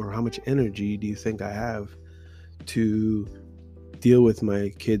time or how much energy do you think I have to deal with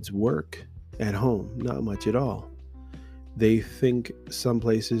my kids' work at home? Not much at all. They think some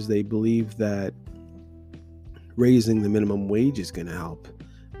places they believe that raising the minimum wage is going to help,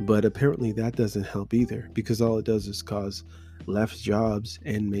 but apparently that doesn't help either, because all it does is cause less jobs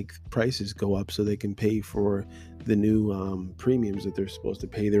and make prices go up so they can pay for the new premiums that they're supposed to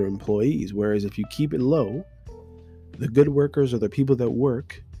pay their employees. Whereas if you keep it low, the good workers are the people that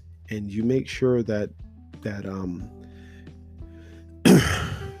work, and you make sure that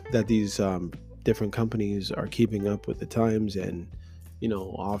that these different companies are keeping up with the times and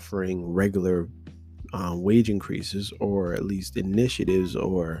offering regular wage increases, or at least initiatives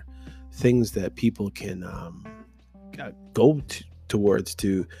or things that people can go towards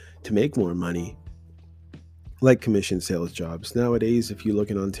to make more money, like commission sales jobs. Nowadays, if you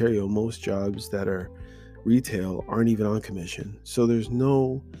look in Ontario, most jobs that are retail aren't even on commission. So there's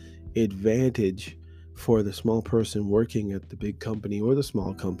no advantage for the small person working at the big company or the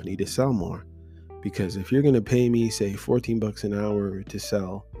small company to sell more. Because if you're going to pay me, say, $14 an hour to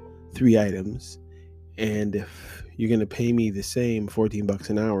sell 3 items, and if you're going to pay me the same $14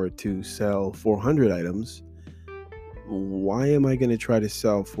 an hour to sell 400 items, why am I going to try to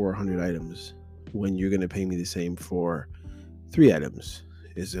sell 400 items when you're going to pay me the same for 3 items?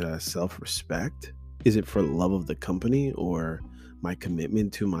 Is it a self-respect? Is it for the love of the company or my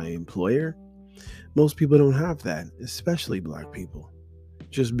commitment to my employer? Most people don't have that, especially Black people.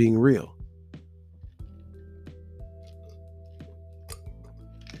 Just being real.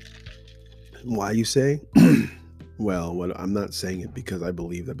 Why, you say? Well, I'm not saying it because I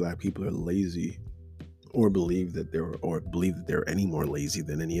believe that Black people are lazy, or believe that they're any more lazy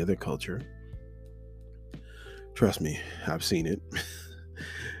than any other culture. Trust me, I've seen it.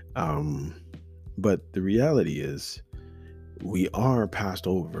 But the reality is, we are passed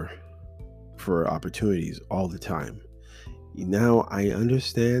over for opportunities all the time. Now, I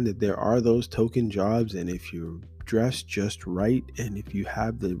understand that there are those token jobs, and if you're dressed just right, and if you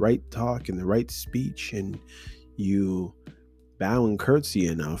have the right talk and the right speech, and you bow and curtsy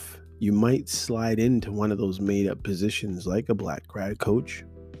enough, you might slide into one of those made-up positions like a Black grad coach,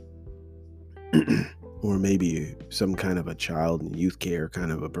 or maybe some kind of a child and youth care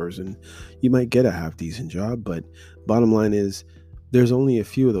kind of a person. You might get a half-decent job, but bottom line is, there's only a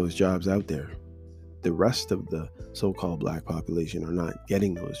few of those jobs out there. The rest of the so-called Black population are not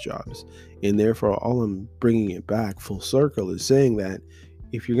getting those jobs. And therefore, all I'm bringing it back full circle is saying that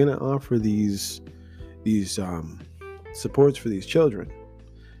if you're going to offer these supports for these children,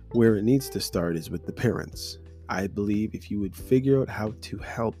 where it needs to start is with the parents. I believe if you would figure out how to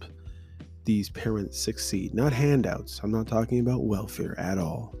help these parents succeed, not handouts, I'm not talking about welfare at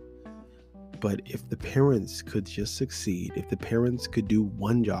all, but if the parents could just succeed, if the parents could do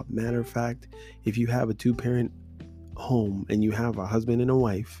one job. Matter of fact, if you have a 2-parent home and you have a husband and a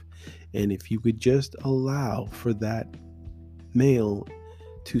wife, and if you could just allow for that male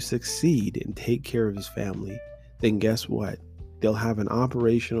to succeed and take care of his family, then guess what? They'll have an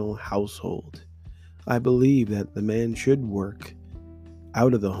operational household. I believe that the man should work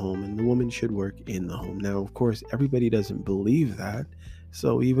out of the home and the woman should work in the home. Now, of course, everybody doesn't believe that.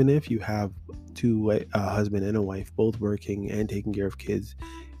 So even if you have a husband and a wife both working and taking care of kids,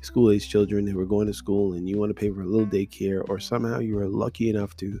 school-age children who are going to school, and you want to pay for a little daycare, or somehow you are lucky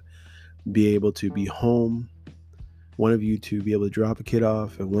enough to be able to be home, one of you to be able to drop a kid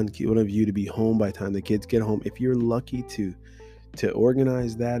off, and one of you to be home by the time the kids get home. If you're lucky to to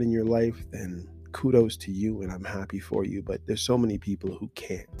organize that in your life, then kudos to you, and I'm happy for you. But there's so many people who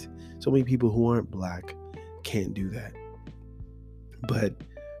can't. So many people who aren't Black can't do that. But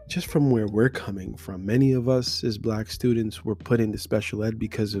just from where we're coming from, many of us as Black students were put into special ed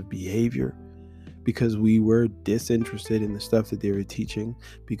because of behavior, because we were disinterested in the stuff that they were teaching,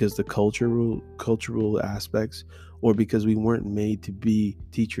 because the cultural aspects, or because we weren't made to be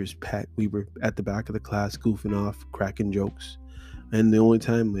teachers' pet. We were at the back of the class goofing off, cracking jokes. And the only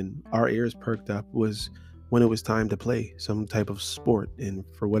time when our ears perked up was when it was time to play some type of sport. And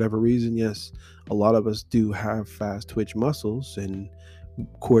for whatever reason, yes, a lot of us do have fast twitch muscles and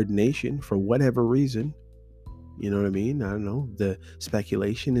coordination for whatever reason. You know what I mean? I don't know. The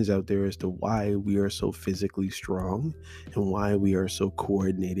speculation is out there as to why we are so physically strong and why we are so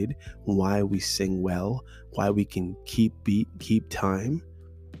coordinated, why we sing well, why we can keep beat, keep time.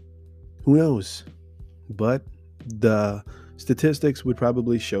 Who knows? But the statistics would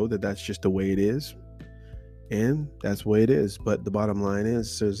probably show that that's just the way it is. And that's the way it is. But the bottom line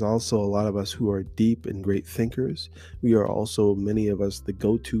is there's also a lot of us who are deep and great thinkers. We are also, many of us, the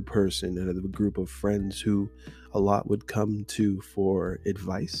go-to person in a group of friends who a lot would come to for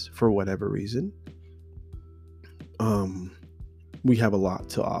advice for whatever reason. We have a lot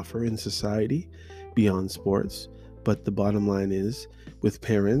to offer in society beyond sports. But the bottom line is, with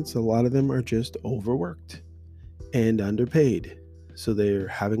parents, a lot of them are just overworked and underpaid. So they're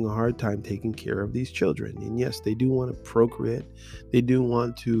having a hard time taking care of these children. And yes, they do want to procreate. They do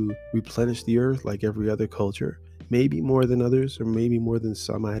want to replenish the earth like every other culture. Maybe more than others, or maybe more than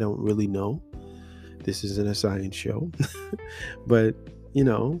some. I don't really know. This isn't a science show. But,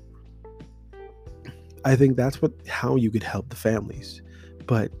 I think that's how you could help the families.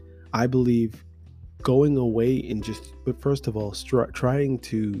 But I believe going away and but first of all, trying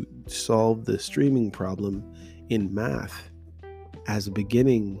to solve the streaming problem in math as a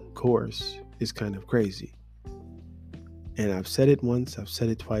beginning course is kind of crazy. And I've said it once, I've said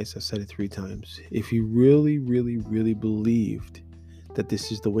it twice, I've said it 3 times. If you really, really, really believed that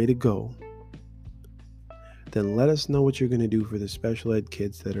this is the way to go, then let us know what you're going to do for the special ed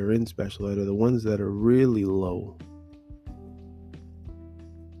kids that are in special ed, or the ones that are really low.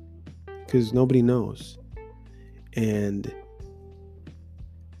 Because nobody knows. And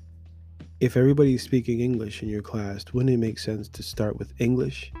if everybody's speaking English in your class, wouldn't it make sense to start with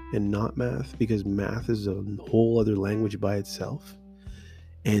English and not math? Because math is a whole other language by itself.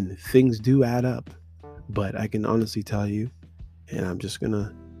 And things do add up. But I can honestly tell you, and I'm just going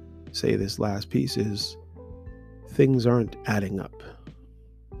to say this last piece, is things aren't adding up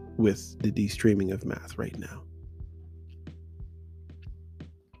with the de-streaming of math right now.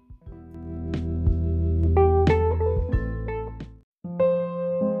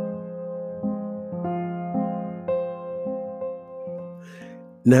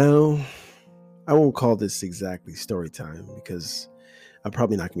 Now, I won't call this exactly story time because I'm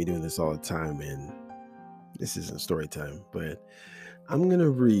probably not going to be doing this all the time, and this isn't story time, but I'm going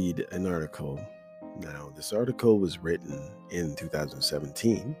to read an article. Now, this article was written in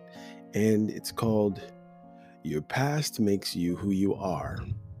 2017, and it's called Your Past Makes You Who You Are,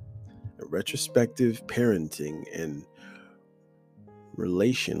 a retrospective parenting and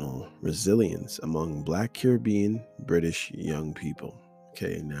relational resilience among Black Caribbean British young people.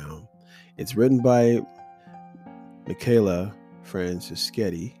 Okay, now it's written by Michaela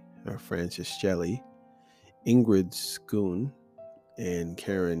Francischetti, Ingrid Schoon, and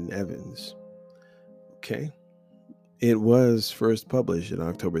Karen Evans. Okay. It was first published on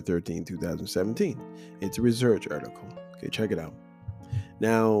October 13, 2017. It's a research article. Okay, check it out.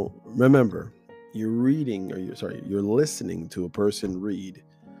 Now, remember, you're listening to a person read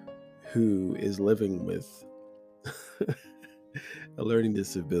who is living with a learning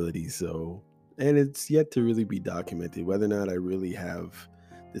disability. And it's yet to really be documented whether or not I really have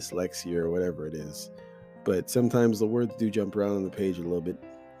dyslexia or whatever it is. But sometimes the words do jump around on the page a little bit.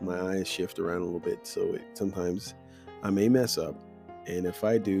 My eyes shift around a little bit, so sometimes I may mess up. And if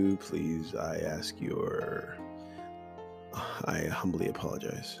I do, please, I humbly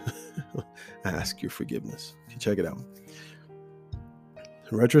apologize. I ask your forgiveness. Check it out.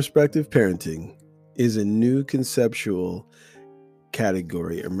 Retrospective parenting is a new conceptual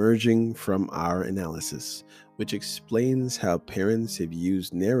category emerging from our analysis, which explains how parents have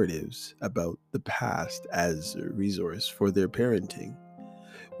used narratives about the past as a resource for their parenting.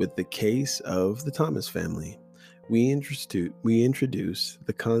 With the case of the Thomas family, we introduce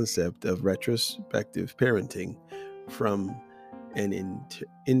the concept of retrospective parenting from an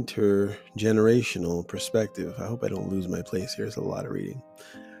intergenerational perspective. I hope I don't lose my place here. It's a lot of reading.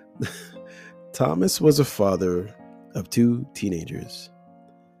 Thomas was a father of two teenagers,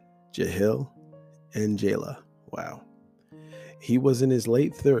 Jahil and Jayla. Wow. He was in his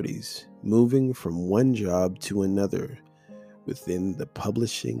late 30s, moving from one job to another within the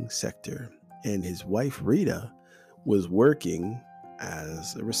publishing sector, and his wife Rita was working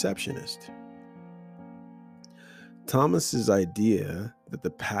as a receptionist. Thomas's idea that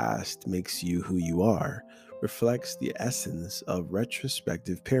the past makes you who you are reflects the essence of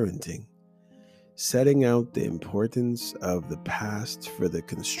retrospective parenting, setting out the importance of the past for the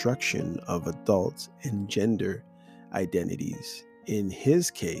construction of adult and gender identities, in his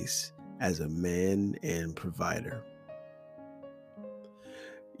case, as a man and provider.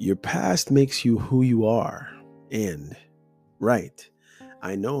 Your past makes you who you are, and, right,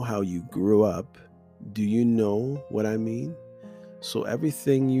 I know how you grew up. Do you know what I mean? So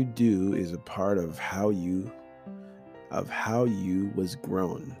everything you do is a part of how you was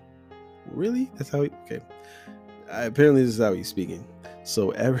grown. Really? That's how okay. Apparently this is how he's speaking.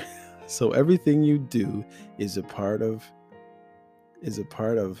 So everything you do is a part of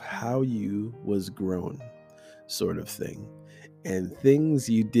how you was grown, sort of thing. And things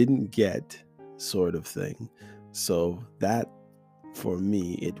you didn't get, sort of thing. So that, for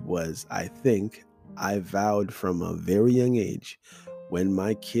me, it was, I think, I vowed from a very young age, when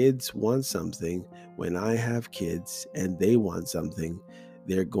my kids want something, when I have kids and they want something,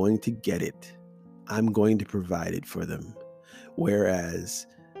 they're going to get it. I'm going to provide it for them. Whereas,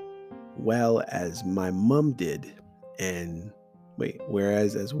 well as my mom did, and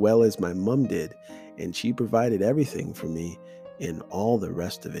whereas as well as my mom did, and she provided everything for me and all the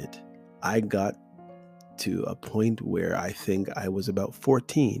rest of it, I got to a point where I think I was about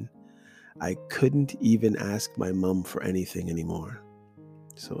 14. I couldn't even ask my mom for anything anymore.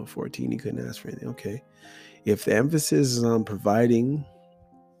 So 14, you couldn't ask for anything. Okay. If the emphasis is on providing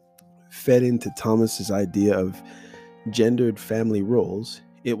fed into Thomas's idea of gendered family roles,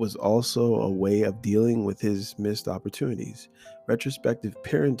 it was also a way of dealing with his missed opportunities. Retrospective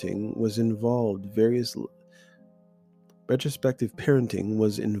parenting was involved. Retrospective parenting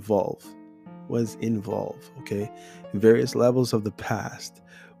was involved, okay? Various levels of the past,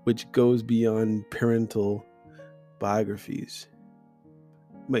 which goes beyond parental biographies.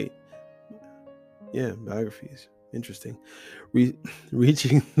 Biographies. Interesting.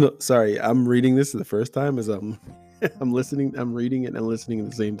 Reaching. No, sorry, I'm reading this the first time as I'm listening. I'm reading it and listening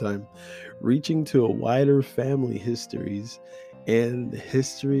at the same time. Reaching to a wider family histories and the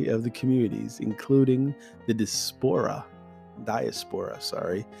history of the communities, including the diaspora,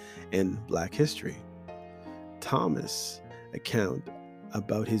 and Black history. Thomas' account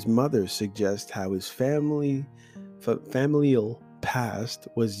about his mother suggests how his familial past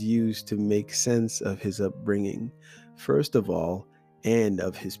was used to make sense of his upbringing, first of all, and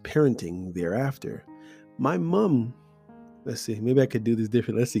of his parenting thereafter. My mom, let's see, maybe I could do this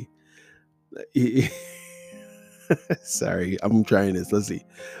different. Let's see. Sorry, I'm trying this. Let's see.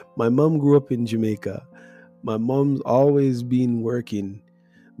 My mom grew up in Jamaica. My mom's always been working,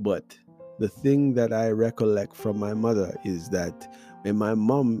 but the thing that I recollect from my mother is that when my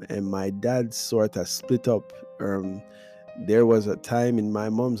mom and my dad sort of split up, there was a time in my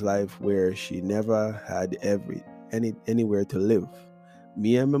mom's life where she never had anywhere to live.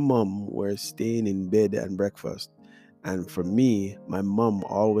 Me and my mom were staying in bed and breakfast. And for me, my mom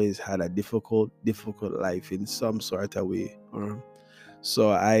always had a difficult life in some sort of way.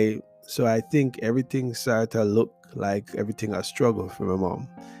 So I think everything started to look like everything a struggle for my mom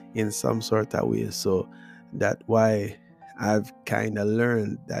in some sort of way. So that's why I've kind of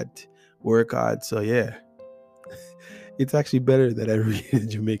learned that work hard. So yeah, it's actually better that I read a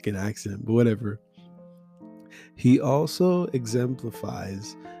Jamaican accent, but whatever. He also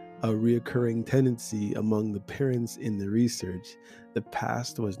exemplifies a reoccurring tendency among the parents in the research. The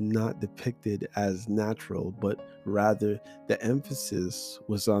past was not depicted as natural, but rather the emphasis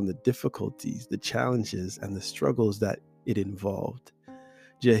was on the difficulties, the challenges, and the struggles that it involved.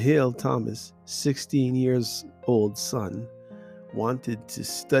 Jahil Thomas, 16 years old son, wanted to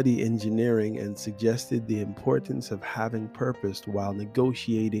study engineering and suggested the importance of having purpose while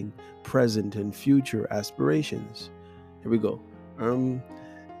negotiating present and future aspirations. Here we go.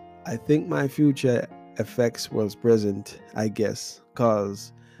 I think my future affects what's present, I guess,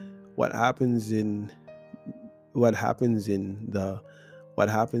 cause what happens in what happens in the what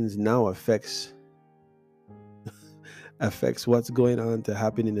happens now affects what's going on to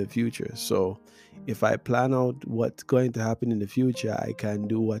happen in the future. So if I plan out what's going to happen in the future, I can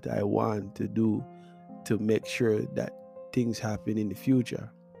do what I want to do to make sure that things happen in the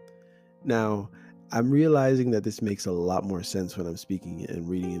future. Now, I'm realizing that this makes a lot more sense when I'm speaking and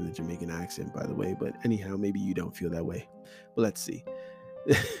reading in the Jamaican accent, by the way. But anyhow, maybe you don't feel that way. But let's see.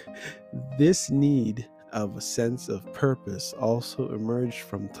 This need of a sense of purpose also emerged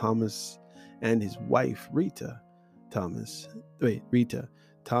from Thomas and his wife, Rita. Thomas, Rita.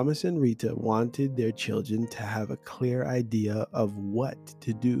 Thomas and Rita wanted their children to have a clear idea of what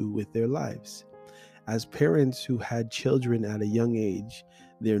to do with their lives. As parents who had children at a young age,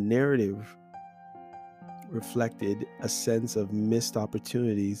 their narrative reflected a sense of missed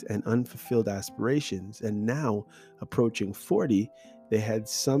opportunities and unfulfilled aspirations. And now, approaching 40, they had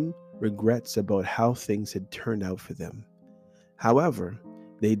some regrets about how things had turned out for them. However,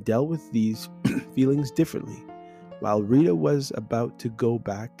 they dealt with these feelings differently. While Rita was about to go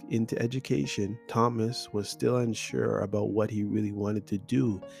back into education, Thomas was still unsure about what he really wanted to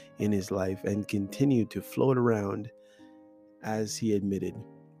do in his life and continued to float around, as he admitted.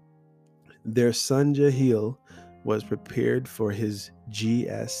 Their son Jahil was prepared for his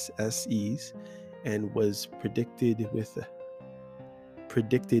GSSEs and was predicted with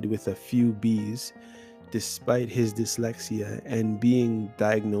a few B's despite his dyslexia and being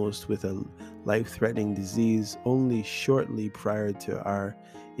diagnosed with a life-threatening disease only shortly prior to our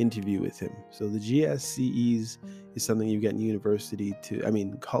interview with him. So the GSCEs is something you get in university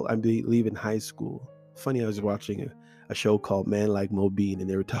I believe in high school. Funny, I was watching a show called Man Like Mo Bean, and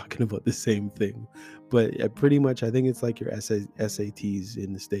they were talking about the same thing. But pretty much, I think it's like your SATs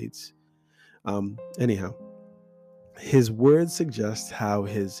in the States. Anyhow, his words suggest how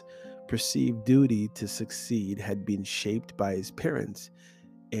his perceived duty to succeed had been shaped by his parents,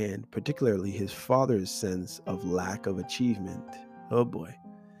 and particularly his father's sense of lack of achievement. Oh boy.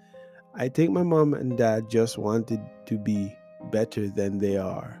 I think my mom and dad just wanted to be better than they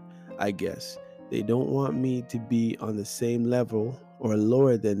are, I guess. They don't want me to be on the same level or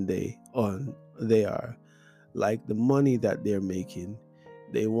lower than they are, like the money that they're making.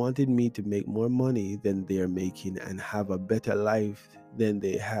 They wanted me to make more money than they're making and have a better life than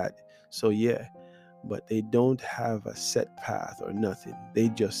they had. So, yeah, but they don't have a set path or nothing. They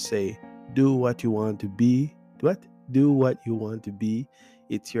just say, do what you want to be. What? Do what you want to be.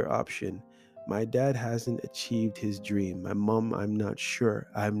 It's your option. My dad hasn't achieved his dream. My mom, I'm not sure.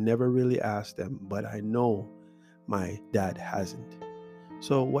 I've never really asked them, but I know my dad hasn't.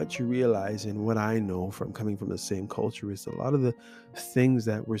 So what you realize and what I know from coming from the same culture is a lot of the things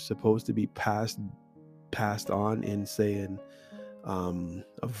that were supposed to be passed on in, say,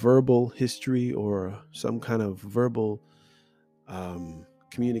 a verbal history or some kind of verbal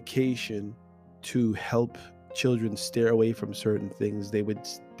communication to help children steer away from certain things. They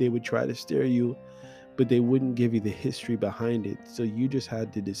would try to steer you, but they wouldn't give you the history behind it. So you just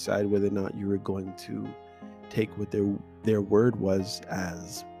had to decide whether or not you were going to take what their word was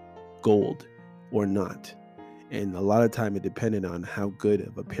as gold or not. And a lot of time it depended on how good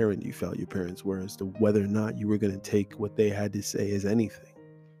of a parent you felt your parents were as to whether or not you were going to take what they had to say as anything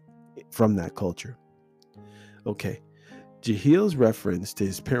from that culture. Okay. Jahil's reference to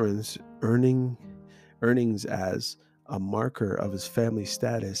his parents earnings as a marker of his family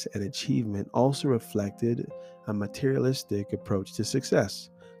status and achievement also reflected a materialistic approach to success,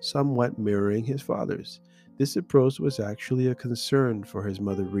 somewhat mirroring his father's. This approach was actually a concern for his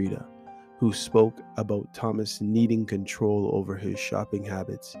mother Rita, who spoke about Thomas needing control over his shopping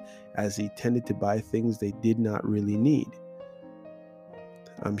habits as he tended to buy things they did not really need.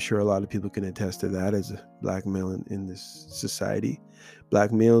 I'm sure a lot of people can attest to that as a black male in this society.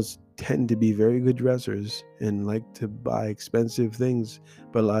 Black males tend to be very good dressers and like to buy expensive things,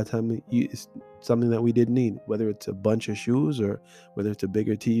 but a lot of time it's something that we didn't need, whether it's a bunch of shoes or whether it's a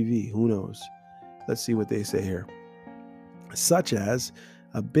bigger TV, who knows? Let's see what they say here. Such as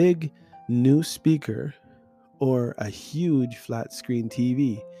a big new speaker or a huge flat screen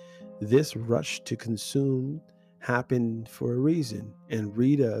TV. This rush to consume happened for a reason, and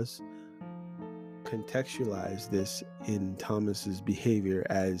Rita's contextualized this in Thomas's behavior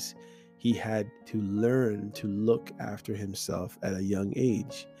as he had to learn to look after himself at a young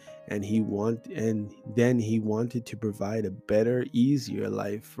age, and then he wanted to provide a better, easier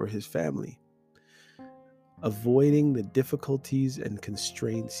life for his family, avoiding the difficulties and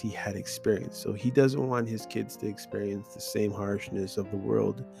constraints he had experienced. So he doesn't want his kids to experience the same harshness of the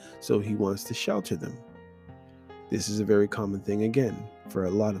world, so he wants to shelter them. This is a very common thing again for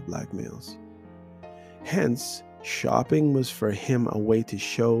a lot of black males. Hence, shopping was for him a way to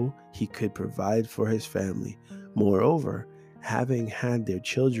show he could provide for his family. Moreover, having had their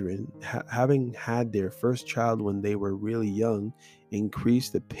first child when they were really young,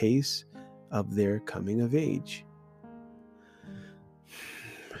 increased the pace of their coming of age.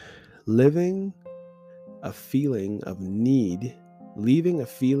 Living a feeling of need, leaving a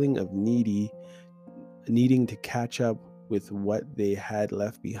feeling of needing to catch up with what they had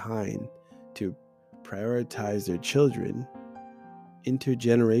left behind to prioritize their children.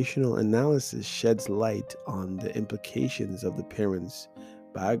 Intergenerational analysis sheds light on the implications of the parents'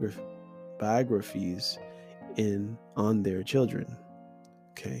 biographies on their children.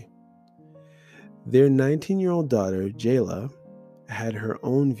 Okay. Their 19-year-old daughter, Jayla, had her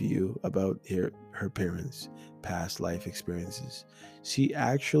own view about her parents' past life experiences. She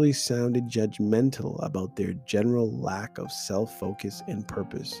actually sounded judgmental about their general lack of self-focus and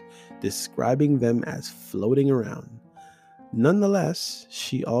purpose, describing them as floating around. Nonetheless,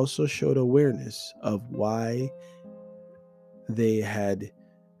 she also showed awareness of why they had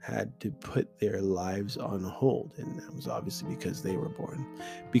to put their lives on hold, and that was obviously because they were born.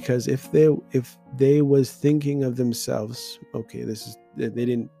 Because if they was thinking of themselves, okay, they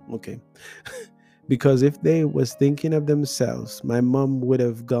didn't, okay. Because if they was thinking of themselves, my mom would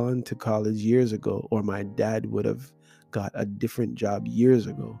have gone to college years ago, or my dad would have got a different job years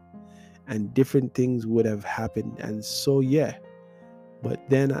ago, and different things would have happened. And so yeah, but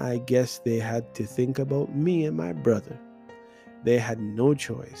then I guess they had to think about me and my brother. They had no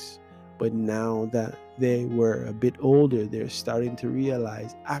choice. But now that they were a bit older, they're starting to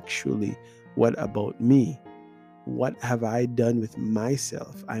realize, actually, what about me? What have I done with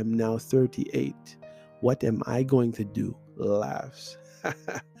myself? I am now 38. What am I going to do? Laughs.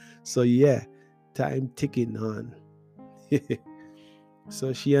 So yeah, time ticking on.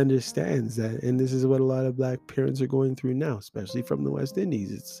 So she understands that, and this is what a lot of Black parents are going through now, especially from the West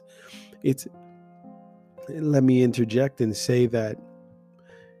Indies. It's Let me interject and say that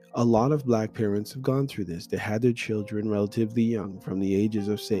a lot of Black parents have gone through this. They had their children relatively young, from the ages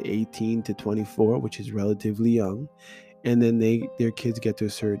of say 18 to 24, which is relatively young. And then their kids get to a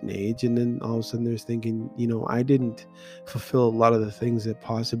certain age, and then all of a sudden they're thinking, I didn't fulfill a lot of the things that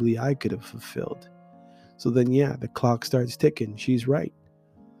possibly I could have fulfilled. So then yeah, the clock starts ticking. She's right.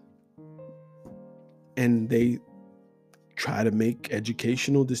 And they try to make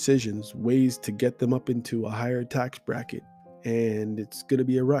educational decisions, ways to get them up into a higher tax bracket. And it's going to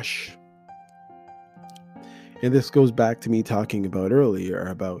be a rush. And this goes back to me talking about earlier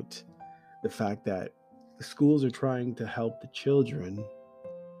about the fact that the schools are trying to help the children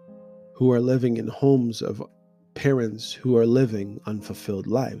who are living in homes of parents who are living unfulfilled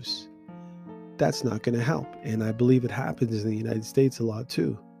lives. That's not going to help. And I believe it happens in the United States a lot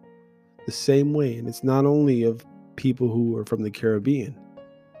too. The same way. And it's not only of people who are from the Caribbean.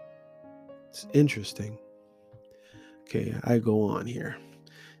 It's interesting. Okay, I go on here.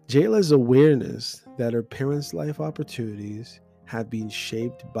 Jayla's awareness that her parents' life opportunities have been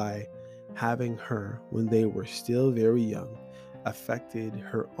shaped by having her when they were still very young affected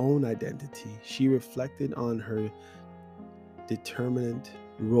her own identity. She reflected on her determinant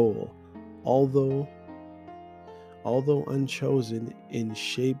role, although unchosen, in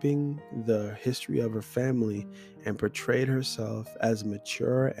shaping the history of her family, and portrayed herself as a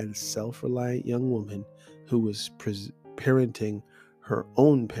mature and self-reliant young woman who was parenting her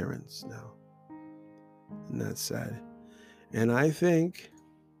own parents now. And that's sad. And I think,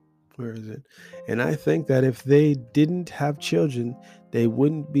 where is it? And I think that if they didn't have children, they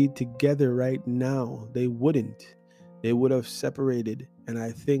wouldn't be together right now. They wouldn't. They would have separated. And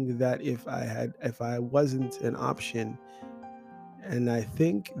I think that if I wasn't an option, and I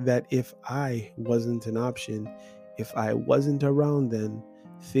think that if I wasn't an option, if I wasn't around then,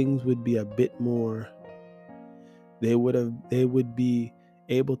 things would be a bit more. They would be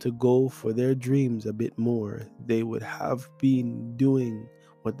able to go for their dreams a bit more. They would have been doing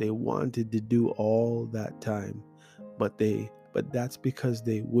what they wanted to do all that time. But that's because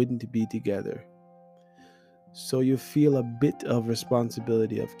they wouldn't be together. So you feel a bit of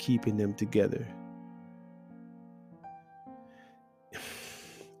responsibility of keeping them together.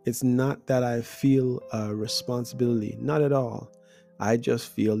 It's not that I feel a responsibility, not at all. I just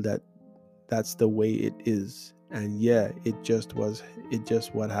feel that that's the way it is. And yeah, it just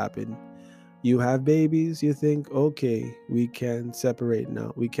what happened. You have babies, you think, okay, we can separate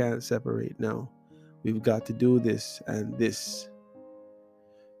now. We can't separate now. We've got to do this and this.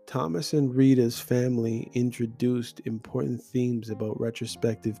 Thomas and Rita's family introduced important themes about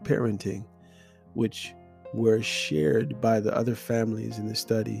retrospective parenting, which were shared by the other families in the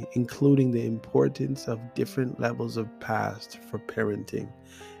study, including the importance of different levels of past for parenting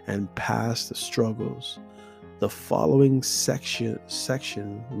and past struggles. The following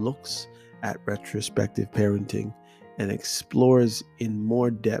section looks at retrospective parenting and explores in more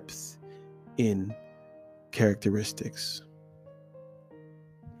depth in characteristics.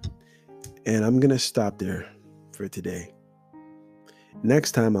 And I'm going to stop there for today.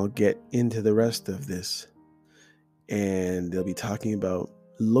 Next time, I'll get into the rest of this, and they'll be talking about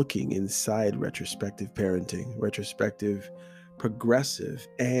looking inside retrospective parenting, retrospective, progressive,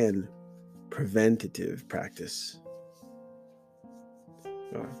 and preventative practice.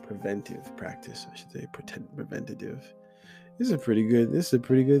 Or preventive practice, I should say. Preventative. This is a pretty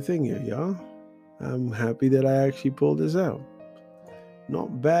good thing here, y'all. I'm happy that I actually pulled this out.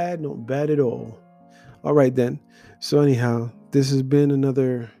 Not bad at all. All right then. So anyhow, this has been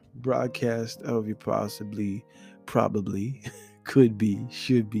another broadcast of your possibly, probably, could be,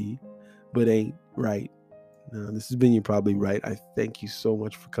 should be, but ain't right. No, this has been your probably right. I thank you so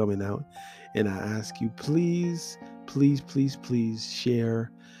much for coming out, and I ask you, please, please, please, please share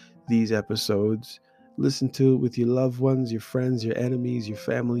these episodes. Listen to it with your loved ones, your friends, your enemies, your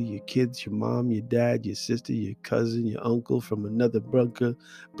family, your kids, your mom, your dad, your sister, your cousin, your uncle from another brother,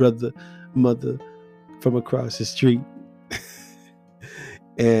 mother from across the street.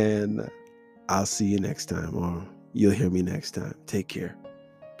 And I'll see you next time, or you'll hear me next time. Take care.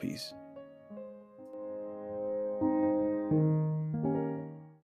 Peace.